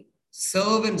കൂട്ടത്തിൽ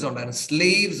servants ഉണ്ടായിരുന്നു,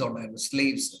 slaves ഉണ്ടായിരുന്നു,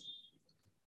 slaves.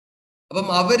 അപ്പം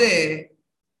അവരെ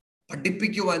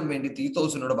പഠിപ്പിക്കുവാൻ വേണ്ടി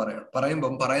തീത്തോസിനോട്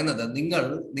പറയുമ്പം പറയുന്നത്, നിങ്ങൾ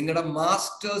നിങ്ങളുടെ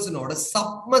മാസ്റ്റേഴ്സിനോട്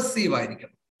സബ്മസീവ്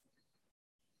ആയിരിക്കണം.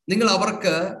 നിങ്ങൾ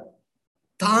അവർക്ക്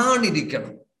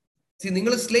താണിരിക്കണം.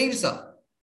 നിങ്ങൾ സ്ലേവ്സാ.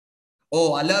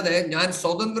 അല്ലാതെ ഞാൻ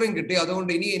സ്വാതന്ത്ര്യം കിട്ടി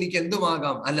അതുകൊണ്ട് ഇനി എനിക്ക്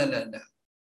എന്തുമാകാം, അല്ല.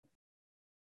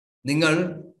 നിങ്ങൾ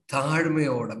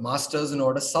താഴ്മയോടെ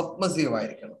മാസ്റ്റേഴ്സിനോട് സബ്മസീവ്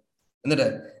ആയിരിക്കണം. എന്നിട്ട്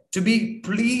to be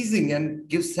pleasing and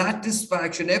give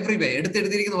satisfaction every way.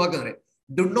 എടുത്തിരിക്കുന്ന വാക്ക്,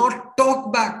 do not talk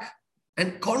back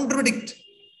and contradict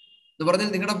എന്ന്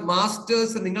പറഞ്ഞാൽ നിങ്ങളുടെ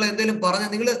മാസ്റ്റേഴ്സ് നിങ്ങൾ എന്തെങ്കിലും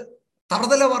പറഞ്ഞാൽ നിങ്ങൾ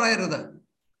തറുതല പറയരുത്.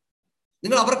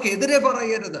 നിങ്ങൾ അവർക്കെതിരെ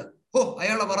പറയരുത്.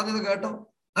 അയാളെ പറഞ്ഞത് കേട്ടോ,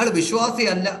 അയാൾ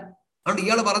വിശ്വാസിയല്ല, അതുകൊണ്ട്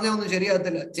ഇയാൾ പറഞ്ഞൊന്നും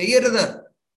ശരിയാകത്തില്ല, ചെയ്യരുത്.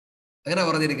 അങ്ങനെ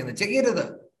പറഞ്ഞിരിക്കുന്നത്, ചെയ്യരുത്.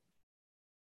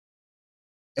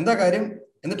 എന്താ കാര്യം?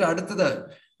 എന്നിട്ട് അടുത്തത്,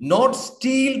 not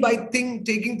steal by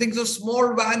taking things of small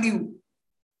value.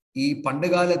 ഈ പണ്ട്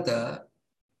കാലത്ത്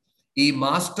ഈ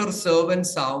മാസ്റ്റർ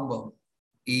സെർവൻസ് ആവുമ്പം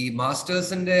ഈ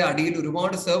മാസ്റ്റേഴ്സിന്റെ അടിയിൽ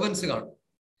ഒരുപാട് സെർവൻസ് കാണും.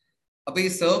 അപ്പൊ ഈ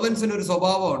സെർവൻസിന് ഒരു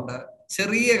സ്വഭാവമുണ്ട്,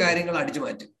 ചെറിയ കാര്യങ്ങൾ അടിച്ചു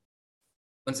മാറ്റും.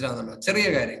 മനസ്സിലാവുന്നുണ്ടോ? ചെറിയ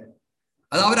കാര്യങ്ങൾ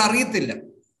അത് അവരറിയത്തില്ല.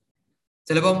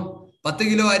 ചിലപ്പം 10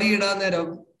 കിലോ അരി ഇടാൻ നേരം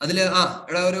അതില്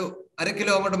എടാ ഒരു 1/2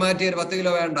 കിലോ അങ്ങോട്ട് മാറ്റി, 10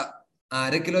 കിലോ വേണ്ട,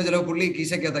 1/2 കിലോ ചിലപ്പോൾ പുള്ളി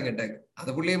കീശക്കകത്ത് ഇട്ടേക്ക്. അത്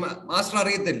പുള്ളി മാസ്റ്റർ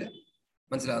അറിയത്തില്ല.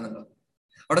 മനസ്സിലാവുന്നുണ്ടോ?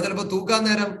 അവിടെ ചിലപ്പോൾ തൂക്കാൻ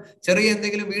നേരം ചെറിയ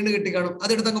എന്തെങ്കിലും വീണ് കിട്ടി കാണും,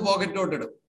 അതെടുത്തങ്ങ് പോക്കറ്റിലോട്ട്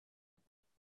ഇടും.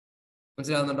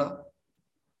 മനസ്സിലാവുന്നുണ്ടോ?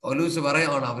 പൗലോസ്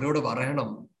പറയാണ്, അവരോട് പറയണം,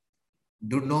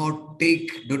 do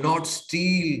not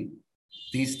steal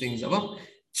these things. അപ്പം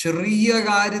ചെറിയ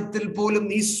കാര്യത്തിൽ പോലും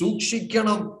നീ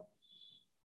സൂക്ഷിക്കണം.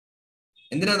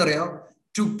 എന്തിനാണെന്നറിയാം?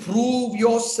 To prove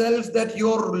yourself that you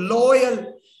are loyal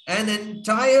and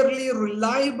entirely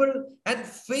reliable and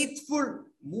faithful.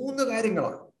 3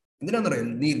 കാര്യങ്ങളാണ്.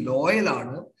 എന്തിനാണെന്നറിയാം? നീ ലോയൽ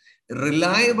ആണ്,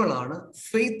 റിലയബിൾ ആണ്,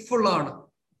 ഫെയ്ത്ത്ഫുൾ ആണ്.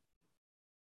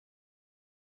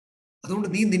 അതുകൊണ്ട്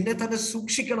നീ നിന്നെ തന്നെ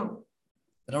സൂക്ഷിക്കണം.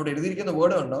 അവിടെ എഴുതിയിരിക്കുന്ന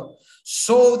വേർഡ് കണ്ടോ?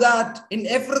 So that in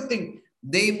everything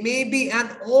they may be an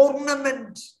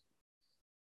ornament.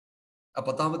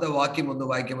 10ാമത്തെ വാക്യം ഒന്ന്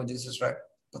വായിക്കാമോ ജീസസ്?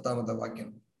 10ാമത്തെ വാക്യം.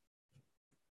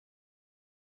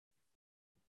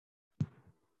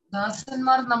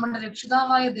 ദാസന്മാർ നമ്മുടെ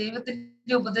രക്ഷിതാവായ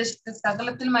ദൈവത്തിന്റെ ഉപദേശത്തെ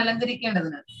സകലത്തിലും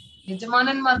അലങ്കരിക്കേണ്ടതിന്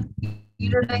യജമാനന്മാർ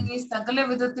കീഴടങ്ങി സകല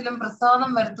വിധത്തിലും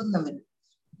പ്രസാദം വരുത്തുന്നവൻ,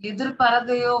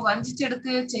 എതിർപറകയോ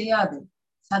വഞ്ചിച്ചെടുക്കുകയോ ചെയ്യാതെ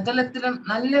സകലത്തിലും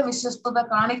നല്ല വിശ്വസ്തത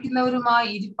കാണിക്കുന്നവരുമായി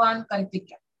ഇരിപ്പാൻ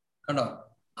കൽപ്പിക്കാം. കണ്ടോ?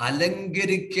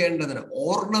 അലങ്കരിക്കേണ്ടതിന്,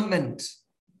 ഓർണമെന്റ്.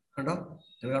 കണ്ടോ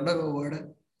വേർഡ്?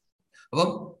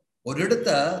 അപ്പം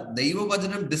ഒരിടത്ത്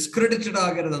ദൈവവചനം ഡിസ്ക്രെഡിറ്റഡ്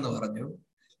ആകരുതെന്ന് പറഞ്ഞു.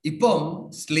 ഇപ്പം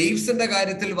സ്ലേവ്സിന്റെ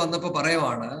കാര്യത്തിൽ വന്നപ്പോ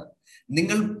പറയുവാണ്,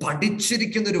 നിങ്ങൾ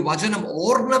പഠിച്ചിരിക്കുന്ന ഒരു വചനം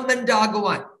ഓർണമെന്റ്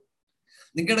ആകുവാൻ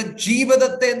നിങ്ങളുടെ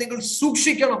ജീവിതത്തെ നിങ്ങൾ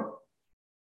സൂക്ഷിക്കണം.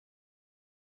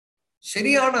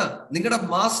 ശരിയാണ്, നിങ്ങളുടെ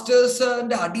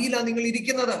മാസ്റ്റേഴ്സിന്റെ അടിയിലാണ് നിങ്ങൾ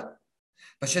ഇരിക്കുന്നത്.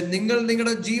 പക്ഷെ നിങ്ങൾ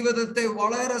നിങ്ങളുടെ ജീവിതത്തെ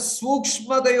വളരെ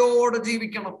സൂക്ഷ്മതയോടെ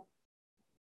ജീവിക്കണം.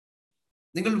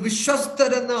 നിങ്ങൾ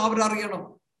വിശ്വസ്തരെന്ന് അവരറിയണം,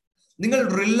 നിങ്ങൾ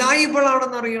റിലയബിൾ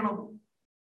ആണെന്ന് അറിയണം,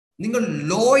 നിങ്ങൾ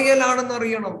ലോയൽ ആണെന്ന്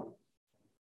അറിയണം.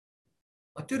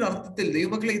 മറ്റൊരു അർത്ഥത്തിൽ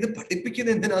ദൈവമക്കളെ ഇത്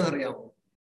പഠിപ്പിക്കുന്നത് എന്തിനാണെന്നറിയാമോ?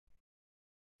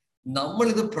 നമ്മൾ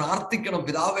ഇത് പ്രാർത്ഥിക്കണം,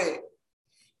 പിതാവേ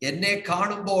എന്നെ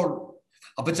കാണുമ്പോൾ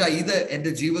അപ്പച്ച ഇത്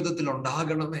എന്റെ ജീവിതത്തിൽ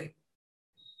ഉണ്ടാകണമേ.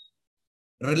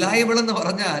 റിലയബിൾ എന്ന്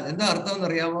പറഞ്ഞാൽ എന്താ അർത്ഥം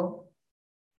എന്നറിയാമോ?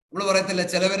 നമ്മൾ പറയത്തില്ല,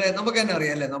 ചിലവരെ നമുക്ക് തന്നെ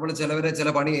അറിയാല്ലേ, നമ്മൾ ചിലവരെ ചില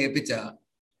പണി ഏൽപ്പിച്ച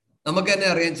നമുക്ക് തന്നെ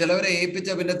അറിയാം, ചിലവരെ ഏൽപ്പിച്ച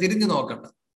പിന്നെ തിരിഞ്ഞു നോക്കണ്ട,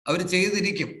 അവര്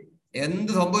ചെയ്തിരിക്കും,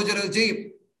 എന്ത് സംഭവിച്ചാലും അത് ചെയ്യും.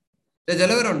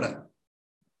 ചിലവരുണ്ട്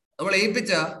നമ്മൾ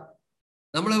ഏൽപ്പിച്ച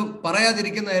നമ്മൾ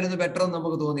പറയാതിരിക്കുന്നതായിരുന്നു ബെറ്റർ എന്ന്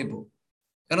നമുക്ക് തോന്നിപ്പോ.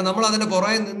 കാരണം നമ്മൾ അതിന്റെ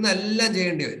പുറകെ നിന്ന് എല്ലാം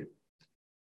ചെയ്യേണ്ടി വരും.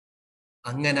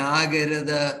 അങ്ങനെ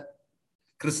ആകരുത്.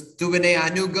 ക്രിസ്തുവിനെ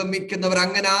അനുഗമിക്കുന്നവർ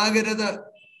അങ്ങനെ ആകരുത്.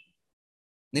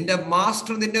 നിന്റെ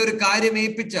മാസ്റ്റർ നിന്നെ ഒരു കാര്യം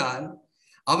ഏൽപ്പിച്ചാൽ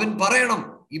അവൻ പറയണം,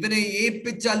 ഇവനെ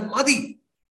ഏൽപ്പിച്ചാൽ മതി.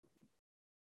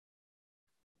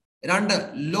 2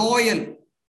 ലോയൽ,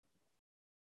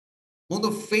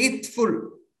 3 ഫെയ്ത്ത്ഫുൾ,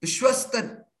 വിശ്വസ്തൻ.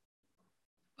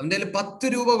 അവന്റെ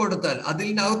 10 രൂപ കൊടുത്താൽ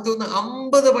അതിനകത്തുനിന്ന്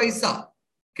 50 പൈസ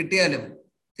കിട്ടിയാലും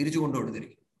തിരിച്ചു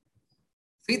കൊണ്ടുകൊടുത്തിരിക്കും.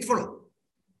 ഫെയ്ത്ത്ഫുൾ.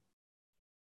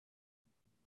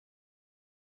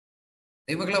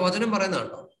 ദൈവമക്കളെ വചനം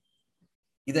പറയുന്നതാണോ?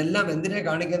 ഇതെല്ലാം എന്തിനെ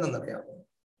കാണിക്കുന്നറിയാമോ?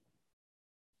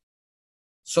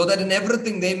 So that in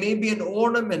everything they may be an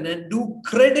ornament and do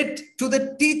credit to the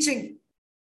teaching.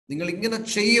 നിങ്ങൾ ഇങ്ങനെ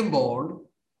ചെയ്യുമ്പോൾ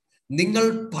നിങ്ങൾ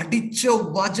പഠിച്ച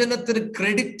വചനത്തിന്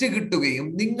ക്രെഡിറ്റ് കിട്ടുകയും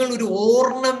നിങ്ങൾ ഒരു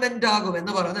ഓർണമെന്റ് ആകും.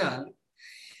 എന്ന് പറഞ്ഞാൽ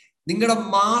നിങ്ങളുടെ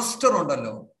മാസ്റ്റർ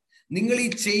ഉണ്ടല്ലോ, നിങ്ങൾ ഈ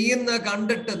ചെയ്യുന്ന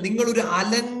കണ്ടിട്ട് നിങ്ങളൊരു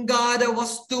അലങ്കാര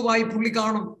വസ്തുവായി പുള്ളി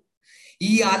കാണും.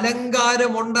 ഈ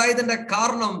അലങ്കാരം ഉണ്ടായതിന്റെ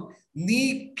കാരണം നീ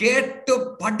കേട്ട്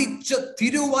പഠിച്ച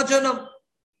തിരുവചനം,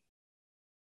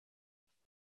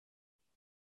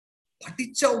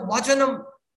 പഠിച്ച വചനം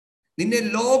നിന്നെ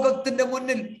ലോകത്തിന്റെ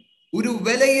മുന്നിൽ ഒരു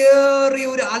വിലയേറിയ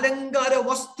ഒരു അലങ്കാര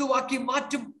വസ്തുവാക്കി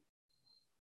മാറ്റും.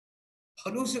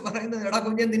 പൗലോസ് പറയുന്നത്, എടാ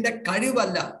കുഞ്ഞെ, നിന്റെ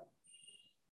കഴിവല്ല,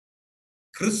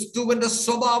 ക്രിസ്തുവിന്റെ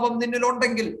സ്വഭാവം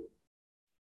നിന്നിലുണ്ടെങ്കിൽ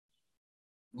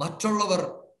മറ്റുള്ളവർ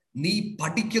നീ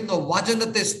പഠിക്കുന്ന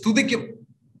വചനത്തെ സ്തുതിക്കും.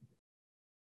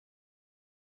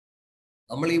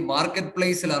 നമ്മൾ ഈ മാർക്കറ്റ്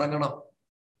പ്ലേസിൽ ഇറങ്ങണം.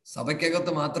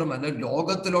 സഭയ്ക്കകത്ത് മാത്രമല്ല,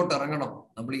 ലോകത്തിലോട്ട് ഇറങ്ങണം.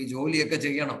 നമ്മൾ ഈ ജോലിയൊക്കെ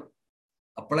ചെയ്യണം.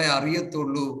 അപ്പോഴേ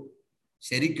അറിയത്തുള്ളൂ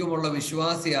ശരിക്കുമുള്ള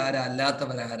വിശ്വാസി ആരാ,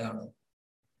 അല്ലാത്തവരാരാണ്.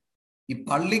 ഈ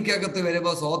പള്ളിക്കകത്ത്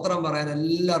വരുമ്പോ സ്വോത്രം പറയാൻ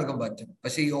എല്ലാവർക്കും പറ്റും.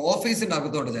 പക്ഷെ ഈ ഓഫീസിന്റെ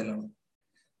അകത്തോട്ട് ചെല്ലണം,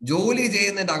 ജോലി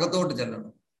ചെയ്യുന്നതിന്റെ അകത്തോട്ട്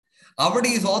ചെല്ലണം. അവിടെ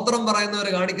ഈ സ്വോത്രം പറയുന്നവർ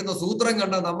കാണിക്കുന്ന സൂത്രം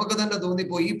കണ്ടാൽ നമുക്ക് തന്നെ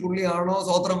തോന്നിപ്പോ ഈ പുള്ളിയാണോ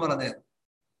സ്വോത്രം പറഞ്ഞത്.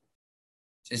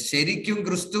 ശരിക്കും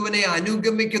ക്രിസ്തുവിനെ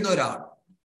അനുഗമിക്കുന്ന ഒരാൾ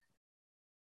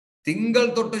തിങ്കൾ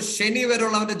തൊട്ട് ശനി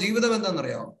വരെയുള്ള അവന്റെ ജീവിതം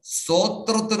എന്താണെന്നറിയാമോ?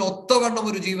 സ്വോത്രത്തിന് ഒത്തവണ്ണം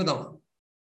ഒരു ജീവിതമാണ്.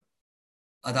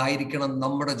 അതായിരിക്കണം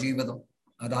നമ്മുടെ ജീവിതം,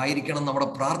 അതായിരിക്കണം നമ്മുടെ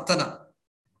പ്രാർത്ഥന.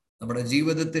 നമ്മുടെ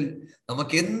ജീവിതത്തിൽ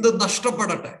നമുക്ക് എന്ത്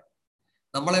നഷ്ടപ്പെടട്ടെ,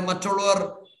 നമ്മളെ മറ്റുള്ളവർ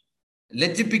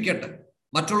ലജ്ജിപ്പിക്കട്ടെ,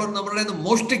 മറ്റുള്ളവർ നമ്മളെ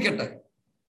മോഷ്ടിക്കട്ടെ,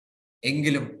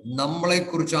 എങ്കിലും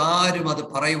നമ്മളെക്കുറിച്ച് ആരും അത്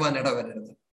പറയുവാൻ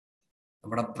ഇടവരരുത്.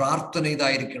 നമ്മുടെ പ്രാർത്ഥന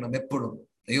ഇതായിരിക്കണം എപ്പോഴും,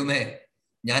 ദൈവമേ,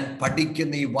 ഞാൻ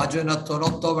പഠിക്കുന്ന ഈ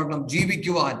വചനത്തിനൊത്തവണ്ണം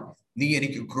ജീവിക്കുവാൻ നീ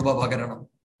എനിക്ക് കൃപ പകരണം.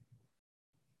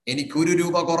 എനിക്ക് 1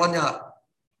 രൂപ കുറഞ്ഞാൽ,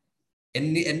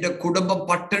 എന്റെ കുടുംബം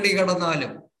പട്ടിണി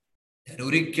കിടന്നാലും ഞാൻ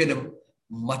ഒരിക്കലും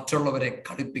മറ്റുള്ളവരെ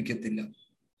കളിപ്പിക്കത്തില്ല.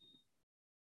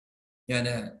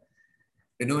 ഞാന്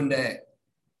ബിനുവിന്റെ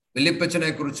വല്യപ്പച്ചനെ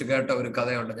കുറിച്ച് കേട്ട ഒരു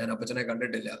കഥയുണ്ട്. ഞാൻ അപ്പച്ചനെ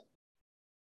കണ്ടിട്ടില്ല.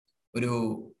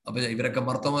 ഇവരൊക്കെ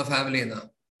മർത്തോമ ഫാമിലി എന്നാ.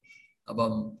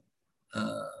 അപ്പം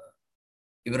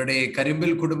ഇവരുടെ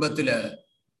കരിമ്പിൽ കുടുംബത്തില്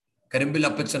കരിമ്പിൽ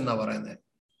അപ്പച്ചൻ എന്നാ പറയുന്നത്.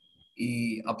 ഈ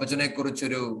അപ്പച്ചനെ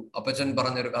കുറിച്ചൊരു അപ്പച്ചൻ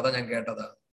പറഞ്ഞൊരു കഥ ഞാൻ കേട്ടതാ.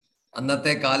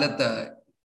 അന്നത്തെ കാലത്ത്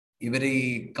ഇവർ ഈ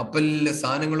കപ്പലിൽ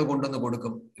സാധനങ്ങൾ കൊണ്ടുവന്ന്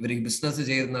കൊടുക്കും. ഇവർ ഈ ബിസിനസ്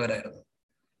ചെയ്യുന്നവരായിരുന്നു.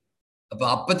 അപ്പൊ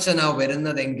അപ്പച്ചനാ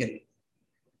വരുന്നതെങ്കിൽ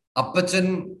അപ്പച്ചൻ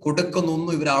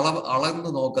കൊടുക്കുന്നൊന്നും ഇവർ അളന്ന്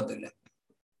നോക്കത്തില്ല.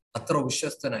 അത്ര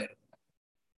വിശ്വസ്തനായിരുന്നു.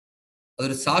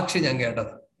 അതൊരു സാക്ഷി ഞാൻ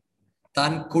കേട്ടത്.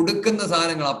 താൻ കൊടുക്കുന്ന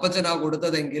സാധനങ്ങൾ അപ്പച്ചനാ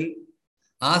കൊടുത്തതെങ്കിൽ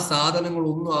ആ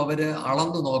സാധനങ്ങളൊന്നും അവര്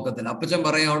അളന്നു നോക്കത്തില്ല. അപ്പച്ചൻ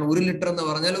പറയാണ് 1 ലിറ്റർ എന്ന്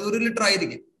പറഞ്ഞാൽ അത് 1 ലിറ്റർ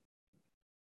ആയിരിക്കും,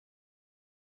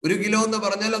 1 കിലോ എന്ന്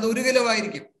പറഞ്ഞാൽ അത് 1 കിലോ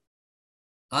ആയിരിക്കും.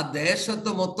 ആ ദേശത്ത്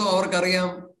മൊത്തം അവർക്കറിയാം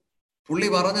പുള്ളി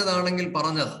പറഞ്ഞതാണെങ്കിൽ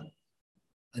പറഞ്ഞതാണ്,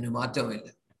 അതിന് മാറ്റമില്ല.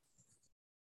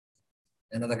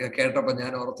 ഞാനതൊക്കെ കേട്ടപ്പോ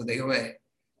ഞാൻ ഓർത്ത്, ദൈവമേ,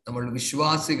 നമ്മൾ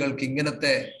വിശ്വാസികൾക്ക്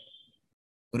ഇങ്ങനത്തെ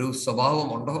ഒരു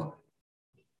സ്വഭാവമുണ്ടോ?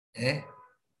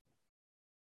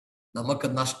 നമുക്ക്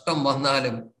നഷ്ടം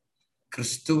വന്നാലും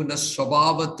ക്രിസ്തുവിന്റെ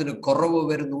സ്വഭാവത്തിന് കുറവ്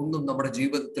വരുന്ന ഒന്നും നമ്മുടെ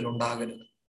ജീവിതത്തിൽ ഉണ്ടാകരുത്.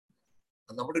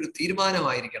 അത് നമ്മുടെ ഒരു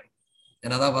തീരുമാനമായിരിക്കണം.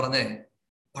 ഞാൻ അതാ പറഞ്ഞേ,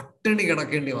 പട്ടിണി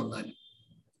കിടക്കേണ്ടി വന്നാലും,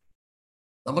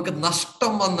 നമുക്ക്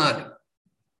നഷ്ടം വന്നാലും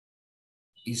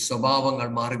ഈ സ്വഭാവങ്ങൾ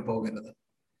മാറിപ്പോകരുത്.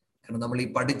 കാരണം നമ്മൾ ഈ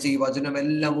പഠിച്ച ഈ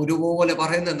വചനമെല്ലാം ഒരുപോലെ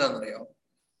പറയുന്നത് എന്താണെന്നറിയോ?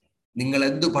 നിങ്ങൾ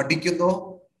എന്തു പഠിക്കുന്നോ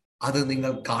അത്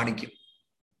നിങ്ങൾ കാണിക്കും.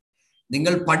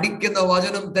 നിങ്ങൾ പഠിക്കുന്ന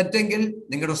വചനം തെറ്റെങ്കിൽ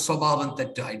നിങ്ങളുടെ സ്വഭാവം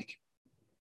തെറ്റായിരിക്കും.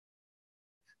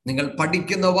 നിങ്ങൾ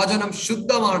പഠിക്കുന്ന വചനം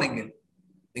ശുദ്ധമാണെങ്കിൽ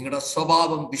നിങ്ങളുടെ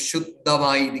സ്വഭാവം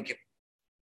വിശുദ്ധമായിരിക്കും.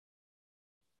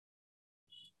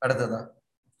 അടുത്തതാ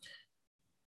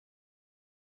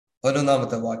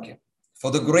 11ാമത്തെ വാക്യം. For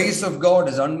the grace of God,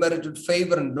 his unmerited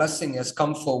favor and blessing has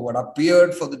come forward,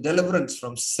 appeared for the deliverance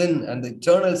from sin and the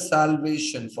eternal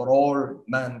salvation for all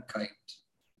mankind.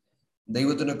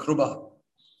 ദൈവത്തിന്റെ കൃപ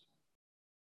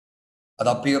അത്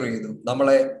അപ്പിയർ ചെയ്തു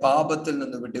നമ്മളെ പാപത്തിൽ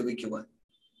നിന്ന് വിടുവിക്കുവാൻ.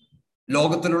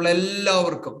 ലോകത്തിലുള്ള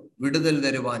എല്ലാവർക്കും വിടുതൽ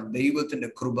തരുവാൻ ദൈവത്തിന്റെ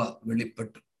കൃപ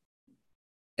വെളിപ്പെട്ടു.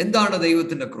 എന്താണ്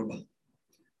ദൈവത്തിന്റെ കൃപ?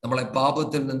 നമ്മളെ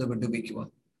പാപത്തിൽ നിന്ന് വിടുവിക്കുവാൻ,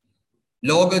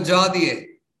 ലോകജാതിയെ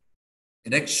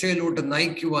രക്ഷയിലോട്ട്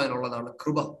നയിക്കുവാനുള്ളതാണ്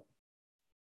കൃപ.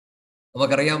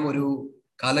 നമുക്കറിയാം, ഒരു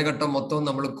കാലഘട്ടം മൊത്തം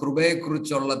നമ്മൾ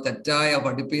കൃപയെക്കുറിച്ചുള്ള തെറ്റായ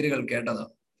പഠിപ്പീരുകൾ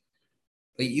കേട്ടതാണ്.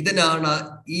 ഇതിനാണ്,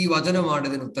 ഈ വചനമാണ്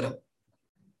ഇതിന് ഉത്തരം.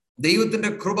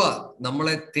 ദൈവത്തിന്റെ കൃപ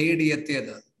നമ്മളെ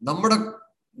തേടിയെത്തിയത്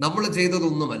നമ്മൾ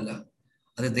ചെയ്തതൊന്നുമല്ല,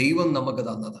 അത് ദൈവം നമുക്ക്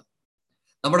തന്നതാണ്.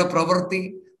 നമ്മുടെ പ്രവൃത്തി,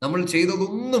 നമ്മൾ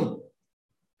ചെയ്തതൊന്നും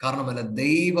കാരണമല്ല,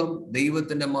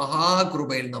 ദൈവത്തിന്റെ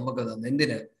മഹാകൃപയിൽ നമുക്ക് തന്നു.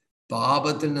 എന്തിന്?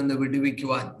 പാപത്തിൽ നിന്ന്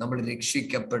വിടുവിക്കുവാൻ, നമ്മൾ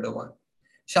രക്ഷിക്കപ്പെടുവാൻ.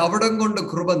 പക്ഷെ അവിടം കൊണ്ട്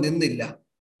കൃപ നിന്നില്ല.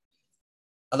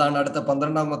 അതാണ് അടുത്ത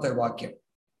 12ാമത്തെ വാക്യം.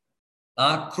 ആ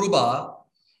കൃപ,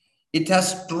 it has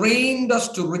trained us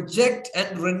to reject and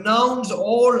renounce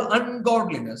all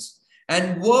ungodliness and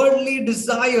worldly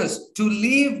desires, to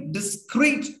live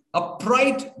discreet,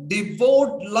 upright,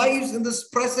 devout lives in this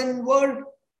present world.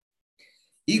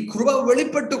 ഈ കൃപ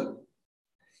വെളിപ്പെട്ടു.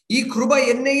 ഈ കൃപ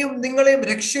എന്നെയും നിങ്ങളെയും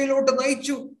രക്ഷയിലോട്ട്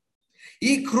നയിച്ചു.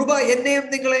 ഈ കൃപ എന്നെയും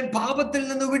നിങ്ങളെയും പാപത്തിൽ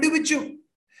നിന്ന് വിടുവിച്ചു.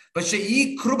 പക്ഷെ ഈ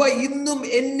കൃപ ഇന്നും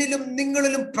എന്നിലും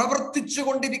നിങ്ങളിലും പ്രവർത്തിച്ചു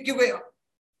കൊണ്ടിരിക്കുകയാണ്.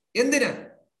 എന്തിന്?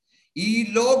 ഈ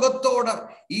ലോകത്തോട്,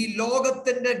 ഈ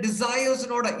ലോകത്തിന്റെ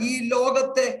ഡിസയേഴ്സിനോട്, ഈ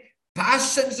ലോകത്തെ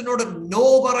പാഷൻസിനോട് നോ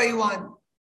പറയുവാൻ.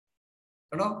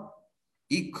 കേട്ടോ,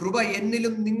 ഈ കൃപ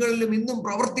എന്നിലും നിങ്ങളിലും ഇന്നും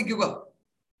പ്രവർത്തിക്കുക.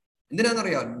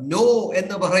 എന്തിനാണെന്നറിയാം? നോ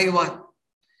എന്ന് പറയുവാൻ.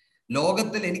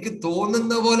 ലോകത്തിൽ എനിക്ക്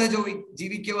തോന്നുന്ന പോലെ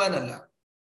ജീവിക്കുവാനല്ല.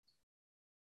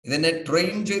 ഇതിനെ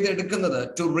ട്രെയിൻ ചെയ്തെടുക്കുന്നത്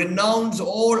ടു റിനൗൺസ്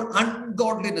ഓൾ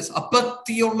അൺഗോഡ്ലിനെസ്,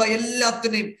 അഭക്തിയുള്ള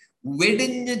എല്ലാത്തിനെയും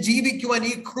വെടിഞ്ഞ് ജീവിക്കുവാൻ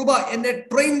ഈ കൃപ എന്നെ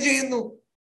ട്രെയിൻ ചെയ്യുന്നു.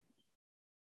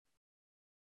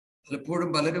 പലപ്പോഴും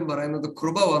പലരും പറയുന്നത്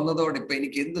കൃപ വന്നതോടെ ഇപ്പൊ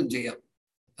എനിക്ക് എന്തും ചെയ്യാം.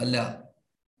 അല്ല,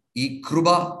 ഈ കൃപ,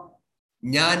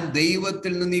 ഞാൻ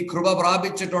ദൈവത്തിൽ നിന്ന് ഈ കൃപ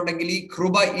പ്രാപിച്ചിട്ടുണ്ടെങ്കിൽ ഈ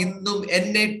കൃപ ഇന്നും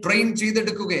എന്നെ ട്രെയിൻ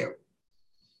ചെയ്തെടുക്കുകയാണ്.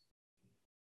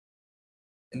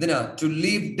 എന്തിനാ? To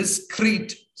leave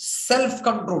discrete, self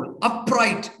control,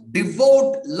 upright,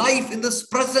 devote life in this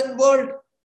present world.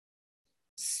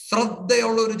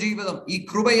 ശ്രദ്ധയുള്ള ഒരു ജീവിതം. ഈ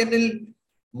കൃപ എന്നിൽ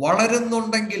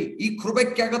വളരുന്നുണ്ടെങ്കിൽ, ഈ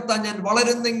കൃപയ്ക്കകത്താ ഞാൻ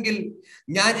വളരുന്നെങ്കിൽ,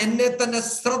 ഞാൻ എന്നെ തന്നെ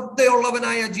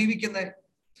ശ്രദ്ധയുള്ളവനായ ജീവിക്കുന്നത്.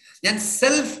 ഞാൻ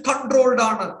സെൽഫ് കൺട്രോൾഡ്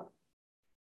ആണ്,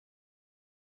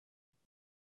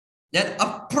 ഞാൻ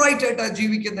അപ്രൈറ്റ് ആയിട്ടാ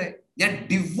ജീവിക്കുന്നത്, ഞാൻ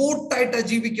ഡിവോട്ടായിട്ടാ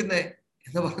ജീവിക്കുന്നത്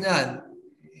എന്ന് പറഞ്ഞാൽ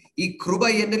ഈ കൃപ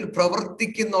എന്നിൽ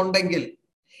പ്രവർത്തിക്കുന്നുണ്ടെങ്കിൽ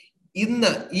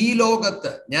ഇന്ന് ഈ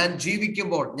ലോകത്ത് ഞാൻ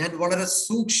ജീവിക്കുമ്പോൾ ഞാൻ വളരെ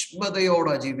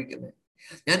സൂക്ഷ്മതയോടാ ജീവിക്കുന്നത്.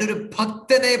 ഞാനൊരു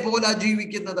ഭക്തനെ പോലാ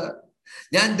ജീവിക്കുന്നത്.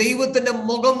 ഞാൻ ദൈവത്തിന്റെ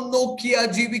മുഖം നോക്കിയാ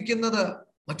ജീവിക്കുന്നത്.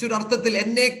 മറ്റൊരർത്ഥത്തിൽ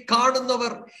എന്നെ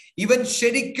കാണുന്നവർ ഇവൻ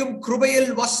ശരിക്കും കൃപയിൽ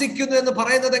വസിക്കുന്നു എന്ന്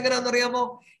പറയുന്നത് എങ്ങനെയാണെന്നറിയാമോ?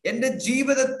 എന്റെ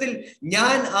ജീവിതത്തിൽ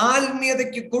ഞാൻ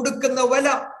ആത്മീയതയ്ക്ക് കൊടുക്കുന്ന വില,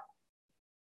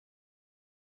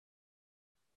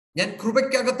 ഞാൻ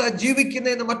കൃപയ്ക്കകത്താ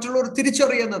ജീവിക്കുന്നതെന്ന് മറ്റുള്ളവർ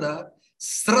തിരിച്ചറിയുന്നത്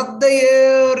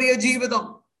ശ്രദ്ധയേറിയ ജീവിതം.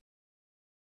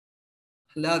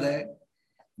 അല്ലാതെ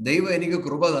ദൈവം എനിക്ക്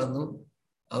കൃപ തന്നു,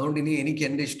 അതുകൊണ്ട് ഇനി എനിക്ക്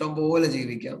എന്റെ ഇഷ്ടം പോലെ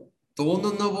ജീവിക്കാം,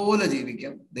 തോന്നുന്ന പോലെ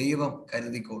ജീവിക്കാം, ദൈവം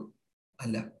കരുതിക്കോളും.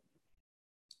 അല്ല,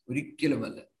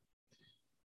 ഒരിക്കലുമല്ല.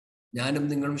 ഞാനും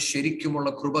നിങ്ങളും ശരിക്കുമുള്ള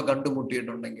കൃപ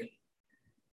കണ്ടുമുട്ടിയിട്ടുണ്ടെങ്കിൽ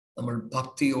നമ്മൾ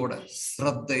ഭക്തിയോടെ,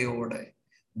 ശ്രദ്ധയോടെ,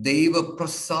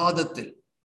 ദൈവപ്രസാദത്തിൽ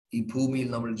ഈ ഭൂമിയിൽ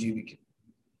നമ്മൾ ജീവിക്കും.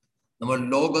 നമ്മൾ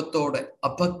ലോകത്തോടെ,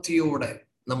 അഭക്തിയോടെ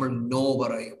നമ്മൾ നോ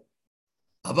പറയും.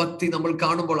 അഭക്തി നമ്മൾ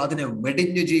കാണുമ്പോൾ അതിനെ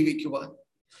വെടിഞ്ഞു ജീവിക്കുവാൻ,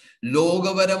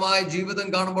 ലോകപരമായ ജീവിതം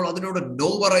കാണുമ്പോൾ അതിനോട് നോ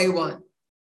പറയുവാൻ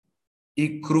ഈ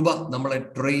കൃപ നമ്മളെ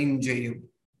ട്രെയിൻ ചെയ്യും.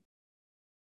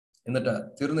 എന്നിട്ട്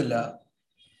തീർന്നില്ല.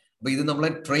 അപ്പൊ ഇത് നമ്മളെ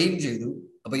ട്രെയിൻ ചെയ്തു.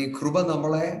 അപ്പൊ ഈ കൃപ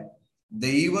നമ്മളെ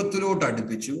ദൈവത്തിലോട്ട്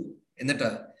അടുപ്പിച്ചു. എന്നിട്ട്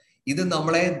ഇത്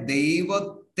നമ്മളെ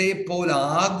ദൈവത്തെ പോലെ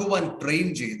ആകുവാൻ ട്രെയിൻ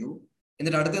ചെയ്തു.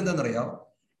 എന്നിട്ട് അടുത്ത് എന്താണെന്നറിയാം?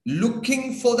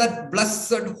 Looking for that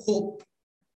blessed hope.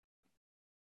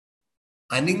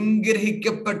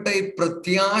 അനുഗ്രഹിക്കപ്പെട്ട ഈ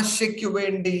പ്രത്യാശയ്ക്ക്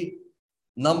വേണ്ടി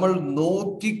നമ്മൾ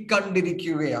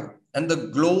നോക്കിക്കണ്ടിരിക്കുകയാണ്. And the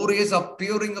glorious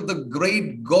appearing of the great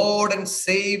God and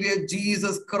Savior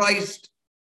Jesus Christ.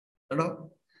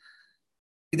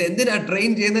 ഇത് എന്തിനാ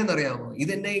ട്രെയിൻ ചെയ്യുന്നതെന്ന് അറിയാമോ?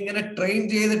 ഇതെന്നെ ഇങ്ങനെ ട്രെയിൻ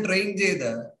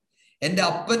ചെയ്ത് എന്റെ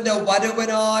അപ്പന്റെ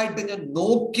വരവനായിട്ട് ഞാൻ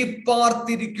നോക്കി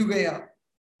പാർത്തിരിക്കുകയാ.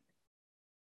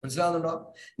 മനസ്സിലാവുന്നുണ്ടോ?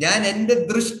 ഞാൻ എന്റെ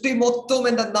ദൃഷ്ടി മൊത്തം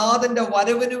എന്റെ നാഥന്റെ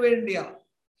വരവിന് വേണ്ടിയാ.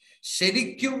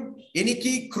 ശരിക്കും എനിക്ക്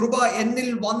ഈ കൃപ എന്നിൽ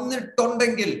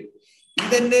വന്നിട്ടുണ്ടെങ്കിൽ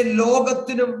ഇതെന്നെ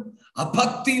ലോകത്തിനും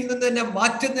അഭക്തിയിൽ നിന്ന് എന്നെ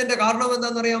മാറ്റുന്നതിന്റെ കാരണം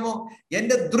എന്താണെന്നറിയാമോ?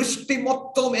 എന്റെ ദൃഷ്ടി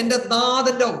മൊത്തം എന്റെ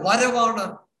നാഥന്റെ വരവാണ്.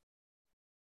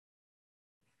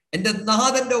 എന്റെ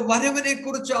നാഥന്റെ വരവിനെ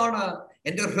കുറിച്ചാണ്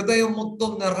എന്റെ ഹൃദയം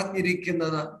മൊത്തം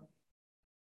നിറഞ്ഞിരിക്കുന്നത്.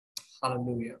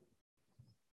 ഹല്ലേലൂയ.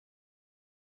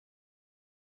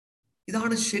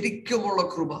 ഇതാണ് ശരിക്കുമുള്ള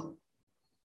കൃപ.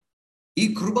 ഈ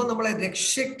കൃപ നമ്മളെ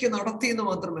രക്ഷയ്ക്ക് നടത്തിയെന്ന്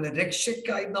മാത്രമല്ല,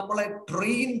 രക്ഷയ്ക്കായി നമ്മളെ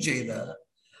ട്രെയിൻ ചെയ്ത്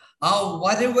ആ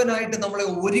വരവനായിട്ട് നമ്മളെ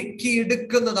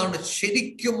ഒരുക്കിയെടുക്കുന്നതാണ്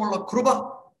ശരിക്കുമുള്ള കൃപ.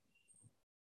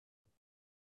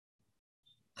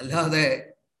 അല്ലാതെ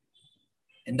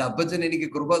എന്റെ അപ്പച്ചൻ എനിക്ക്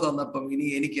കൃപ തന്നപ്പം ഇനി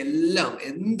എനിക്കെല്ലാം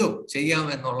എന്തും ചെയ്യാം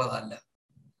എന്നുള്ളതല്ല.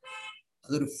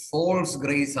 അതൊരു ഫോൾസ്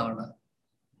ഗ്രേസ് ആണ്.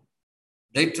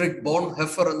 ഡൈട്രിക്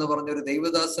ബോൺഹെഫർ എന്ന് പറഞ്ഞൊരു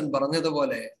ദൈവദാസൻ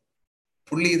പറഞ്ഞതുപോലെ,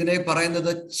 പുള്ളി ഇതിനെ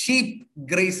പറയുന്നത് ചീപ്പ്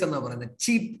ഗ്രേസ് എന്നാ പറയുന്നത്.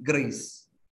 ചീപ്പ് ഗ്രേസ്.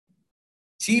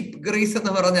 ചീപ്പ് ഗ്രേസ്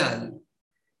എന്ന് പറഞ്ഞാൽ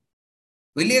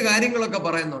വലിയ കാര്യങ്ങളൊക്കെ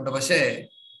പറയുന്നുണ്ട്, പക്ഷേ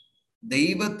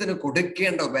ദൈവത്തിന്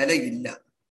കൊടുക്കേണ്ട വിലയില്ല.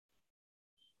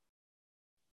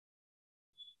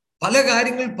 പല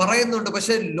കാര്യങ്ങൾ പറയുന്നുണ്ട്,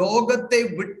 പക്ഷെ ലോകത്തെ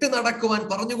വിട്ടു നടക്കുവാൻ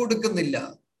പറഞ്ഞു കൊടുക്കുന്നില്ല.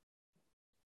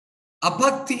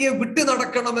 അഭക്തിയെ വിട്ടു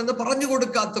നടക്കണമെന്ന് പറഞ്ഞു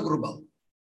കൊടുക്കാത്ത കൃപ,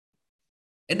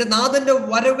 എന്റെ നാഥന്റെ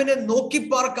വരവിനെ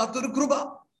നോക്കിപ്പാർക്കാത്തൊരു കൃപ,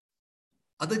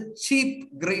 അത് ചീപ്പ്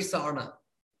ഗ്രേസ് ആണ്.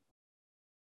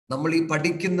 നമ്മൾ ഈ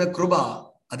പഠിക്കുന്ന കൃപ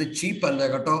അത് ചീപ്പല്ല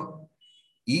കേട്ടോ.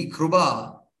 ഈ കൃപ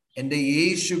എന്റെ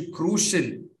യേശു ക്രൂശിൽ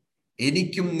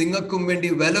എനിക്കും നിങ്ങൾക്കും വേണ്ടി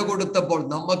വില കൊടുത്തപ്പോൾ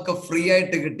നമുക്ക് ഫ്രീ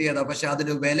ആയിട്ട് കിട്ടിയതാ. പക്ഷെ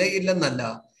അതിന് വിലയില്ലെന്നല്ല,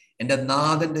 എന്റെ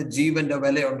നാഥന്റെ ജീവന്റെ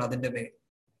വിലയുണ്ട് അതിന്റെ മേൽ.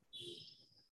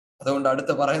 അതുകൊണ്ട്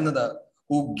അടുത്ത് പറയുന്നത്,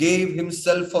 who gave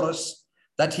himself for us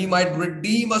that he might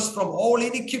redeem us from all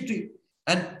iniquity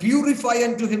and purify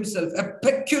unto himself a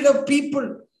peculiar people,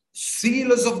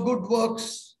 zealous of good works.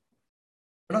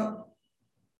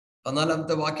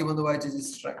 14ാമത്തെ വാക്യം ഒന്ന് വായിച്ച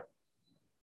സിസ്റ്ററെ.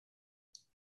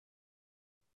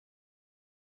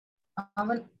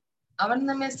 അവൻ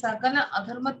നമ്മെ സകല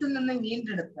അധർമ്മത്തിൽ നിന്ന്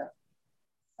വീണ്ടെടുത്ത്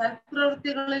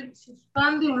സൽപ്രവൃത്തികളിൽ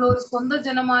ശുഷ്കാന്തിയുള്ള ഒരു സ്വന്തം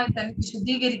ജനമായി തനിക്ക്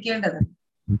ശുദ്ധീകരിക്കേണ്ടത്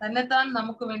തന്നെത്താൻ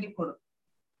നമുക്ക് വേണ്ടി കൊടുക്കും.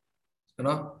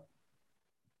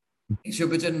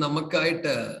 യേശുപ്പച്ചൻ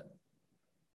നമുക്കായിട്ട്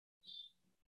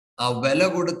ആ വില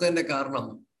കൊടുത്തതിന്റെ കാരണം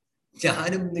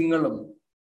ഞാനും നിങ്ങളും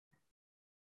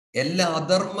എല്ലാ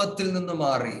അധർമ്മത്തിൽ നിന്ന്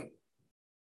മാറി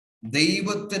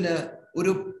ദൈവത്തിന്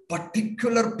ഒരു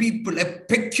particular people, A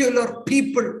peculiar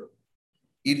people,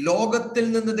 ഈ ലോകത്തിൽ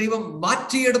നിന്ന് ദൈവം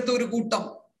മാറ്റിയെടുത്ത ഒരു കൂട്ടം,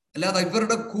 അല്ലാതെ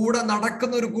ഇവരുടെ കൂടെ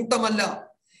നടക്കുന്ന ഒരു കൂട്ടമല്ല.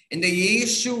 എന്റെ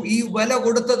യേശു ഈ വില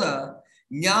കൊടുത്തത്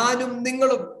ഞാനും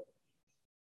നിങ്ങളും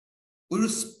ഒരു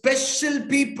special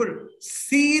people,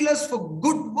 zealous for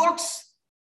good works,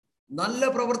 നല്ല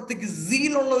പ്രവൃത്തിക്ക്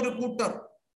സീലുള്ള ഒരു കൂട്ടർ,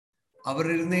 അവർ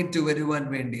എഴുന്നേറ്റ് വരുവാൻ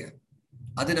വേണ്ടിയാണ്.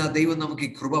 അതിനാ ദൈവം നമുക്ക്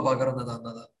ഈ കൃപ പകർന്നു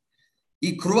തന്നത്. ഈ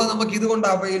കൃപ നമുക്ക് ഇതുകൊണ്ട്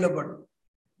അവൈലബിൾ.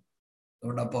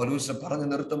 അതുകൊണ്ട് പൗലോസ് പറഞ്ഞു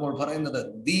നിർത്തുമ്പോൾ പറയുന്നത്,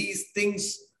 these things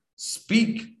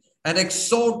speak and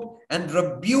exhort and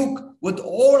rebuke with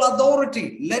all authority,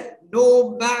 let no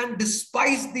man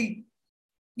despise thee.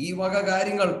 ഈ വക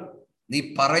കാര്യങ്ങൾ നീ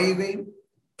പറയുകയും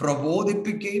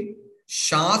പ്രബോധിപ്പിക്കുകയും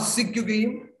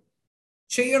ശാസിക്കുകയും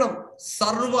ചെയ്യണം.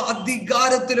 സർവ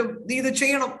അധികാരത്തിലും നീ ഇത്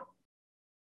ചെയ്യണം.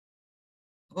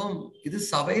 അപ്പം ഇത്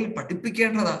സഭയിൽ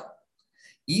പഠിപ്പിക്കേണ്ടതാ.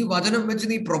 ഈ വചനം വെച്ച്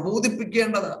നീ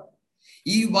പ്രബോധിപ്പിക്കേണ്ടതാ.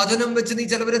 ഈ വചനം വെച്ച് നീ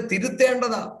ചിലവരെ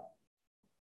തിരുത്തേണ്ടതാ.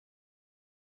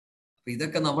 അപ്പൊ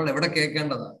ഇതൊക്കെ നമ്മൾ എവിടെ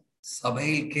കേൾക്കേണ്ടതാ?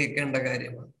 സഭയിൽ കേൾക്കേണ്ട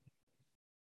കാര്യമാണ്.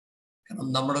 കാരണം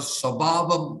നമ്മുടെ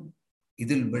സ്വഭാവം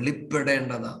ഇതിൽ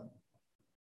വെളിപ്പെടേണ്ടതാ.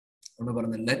 നമ്മൾ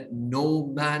പറഞ്ഞു, let no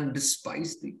man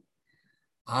despise thee.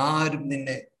 ആരും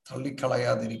നിന്നെ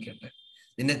തള്ളിക്കളയാതിരിക്കട്ടെ,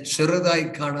 നിന്നെ ചെറുതായി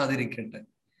കാണാതിരിക്കട്ടെ.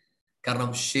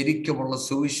 കാരണം ശരിക്കുമുള്ള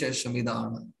സുവിശേഷം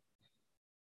ഇതാണ്.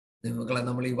 മക്കളെ,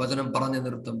 നമ്മൾ ഈ വചനം പറഞ്ഞു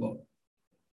നിർത്തുമ്പോൾ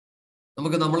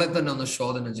നമുക്ക് നമ്മളെ തന്നെ ഒന്ന്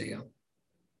ശോധന ചെയ്യാം.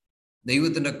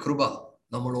 ദൈവത്തിന്റെ കൃപ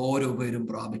നമ്മൾ ഓരോ പേരും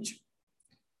പ്രാപിച്ചു.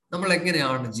 നമ്മൾ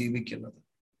എങ്ങനെയാണ് ജീവിക്കുന്നത്?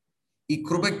 ഈ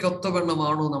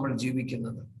കൃപയ്ക്കൊത്തവണ്ണമാണോ നമ്മൾ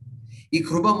ജീവിക്കുന്നത്? ഈ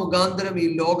കൃപ മുഖാന്തരം ഈ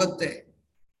ലോകത്തെ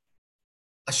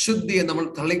അശുദ്ധിയെ നമ്മൾ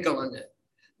തള്ളിക്കളഞ്ഞ്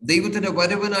ദൈവത്തിന്റെ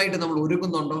വരവനായിട്ട് നമ്മൾ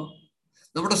ഒരുങ്ങുന്നുണ്ടോ?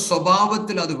 നമ്മുടെ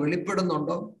സ്വഭാവത്തിൽ അത്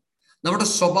വെളിപ്പെടുന്നുണ്ടോ? നമ്മുടെ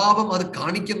സ്വഭാവം അത്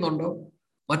കാണിക്കുന്നുണ്ടോ?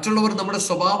 മറ്റുള്ളവർ നമ്മുടെ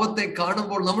സ്വഭാവത്തെ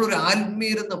കാണുമ്പോൾ നമ്മളൊരു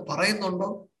ആത്മീയരെന്ന് പറയുന്നുണ്ടോ?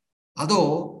 അതോ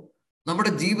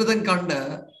നമ്മുടെ ജീവിതം കണ്ട്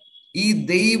ഈ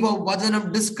ദൈവ വചനം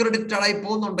ഡിസ്ക്രെഡിറ്റഡ് ആയി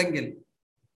പോകുന്നുണ്ടെങ്കിൽ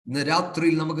ഇന്ന്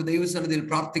രാത്രിയിൽ നമുക്ക് ദൈവസന്നിധിയിൽ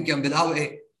പ്രാർത്ഥിക്കാം. പിതാവേ,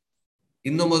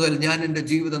 ഇന്നു മുതൽ ഞാൻ എൻ്റെ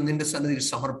ജീവിതം നിന്റെ സന്നിധിയിൽ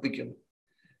സമർപ്പിക്കുന്നു.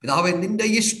 പിതാവേ, നിന്റെ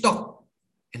ഇഷ്ടം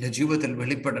എൻ്റെ ജീവിതത്തിൽ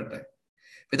വെളിപ്പെടട്ടെ.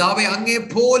 പിതാവേ, അങ്ങേ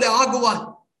പോലെ ആകുവാൻ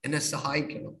എന്നെ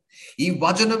സഹായിക്കണം. ഈ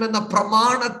വചനം എന്ന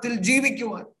പ്രമാണത്തിൽ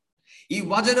ജീവിക്കുവാൻ, ഈ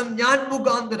വചനം ഞാൻ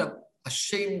മുഖാന്തരം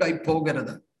അശൈംഡായി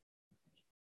പോകരുത്.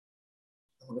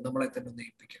 നമുക്ക് നമ്മളെ തന്നെ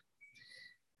നയിപ്പിക്കാം.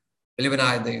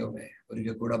 വലിയവനായ ദൈവമേ,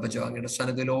 ഒരിക്കൽ കൂടെ അങ്ങയുടെ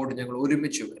സന്നിധിയിലോട് ഞങ്ങൾ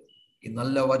ഒരുമിച്ച് വരും. ഈ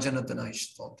നല്ല വചനത്തിനായി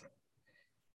സ്തോത്രം.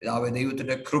 പിതാവേ,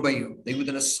 ദൈവത്തിന്റെ കൃപയും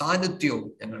ദൈവത്തിന്റെ സാന്നിധ്യവും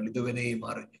ഞങ്ങൾ ഇതുവരെയും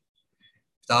അറിഞ്ഞു.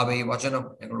 പിതാവേ, ഈ വചനം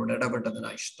ഞങ്ങളോട്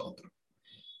ഇടപെട്ടതിനായി സ്തോത്രം.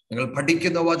 ഞങ്ങൾ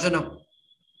പഠിക്കുന്ന വചനം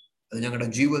അത് ഞങ്ങളുടെ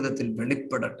ജീവിതത്തിൽ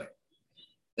വെളിപ്പെടട്ടെ.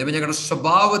 ദൈവം ഞങ്ങളുടെ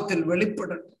സ്വഭാവത്തിൽ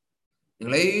വെളിപ്പെടട്ടെ.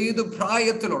 ഞങ്ങൾ ഏത്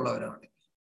പ്രായത്തിലുള്ളവരാണ്,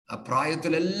 ആ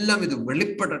പ്രായത്തിലെല്ലാം ഇത്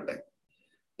വെളിപ്പെടട്ടെ.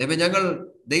 ദൈവം ഞങ്ങൾ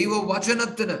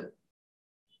ദൈവവചനത്തിന്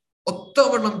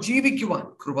ഒത്തവണ്ണം ജീവിക്കുവാൻ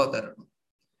കൃപ തരണം.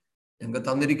 ഞങ്ങൾക്ക്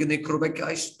തന്നിരിക്കുന്ന ഈ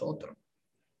കൃപയ്ക്കായി സ്തോത്രം.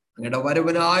 അങ്ങയുടെ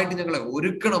വരവനായിട്ട് ഞങ്ങളെ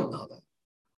ഒരുക്കണം നാഥ.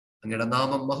 അങ്ങയുടെ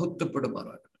നാമം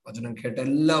മഹത്വപ്പെടുമാറാകട്ടെ. വചനം കേട്ട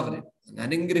എല്ലാവരെയും അങ്ങ്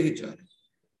അനുഗ്രഹിച്ചാലും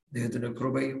ദൈവത്തിന്റെ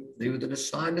കൃപയും ദൈവത്തിന്റെ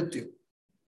സാന്നിധ്യവും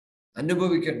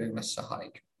അനുഭവിക്കാൻ ഞങ്ങളെ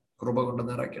സഹായിക്കും. കൃപ കൊണ്ട്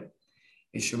നിറയ്ക്കണം.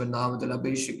 യേശുവിൻ നാമത്തിൽ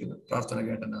അപേക്ഷിക്കുന്നു. പ്രാർത്ഥന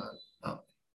കേട്ടനാൾ.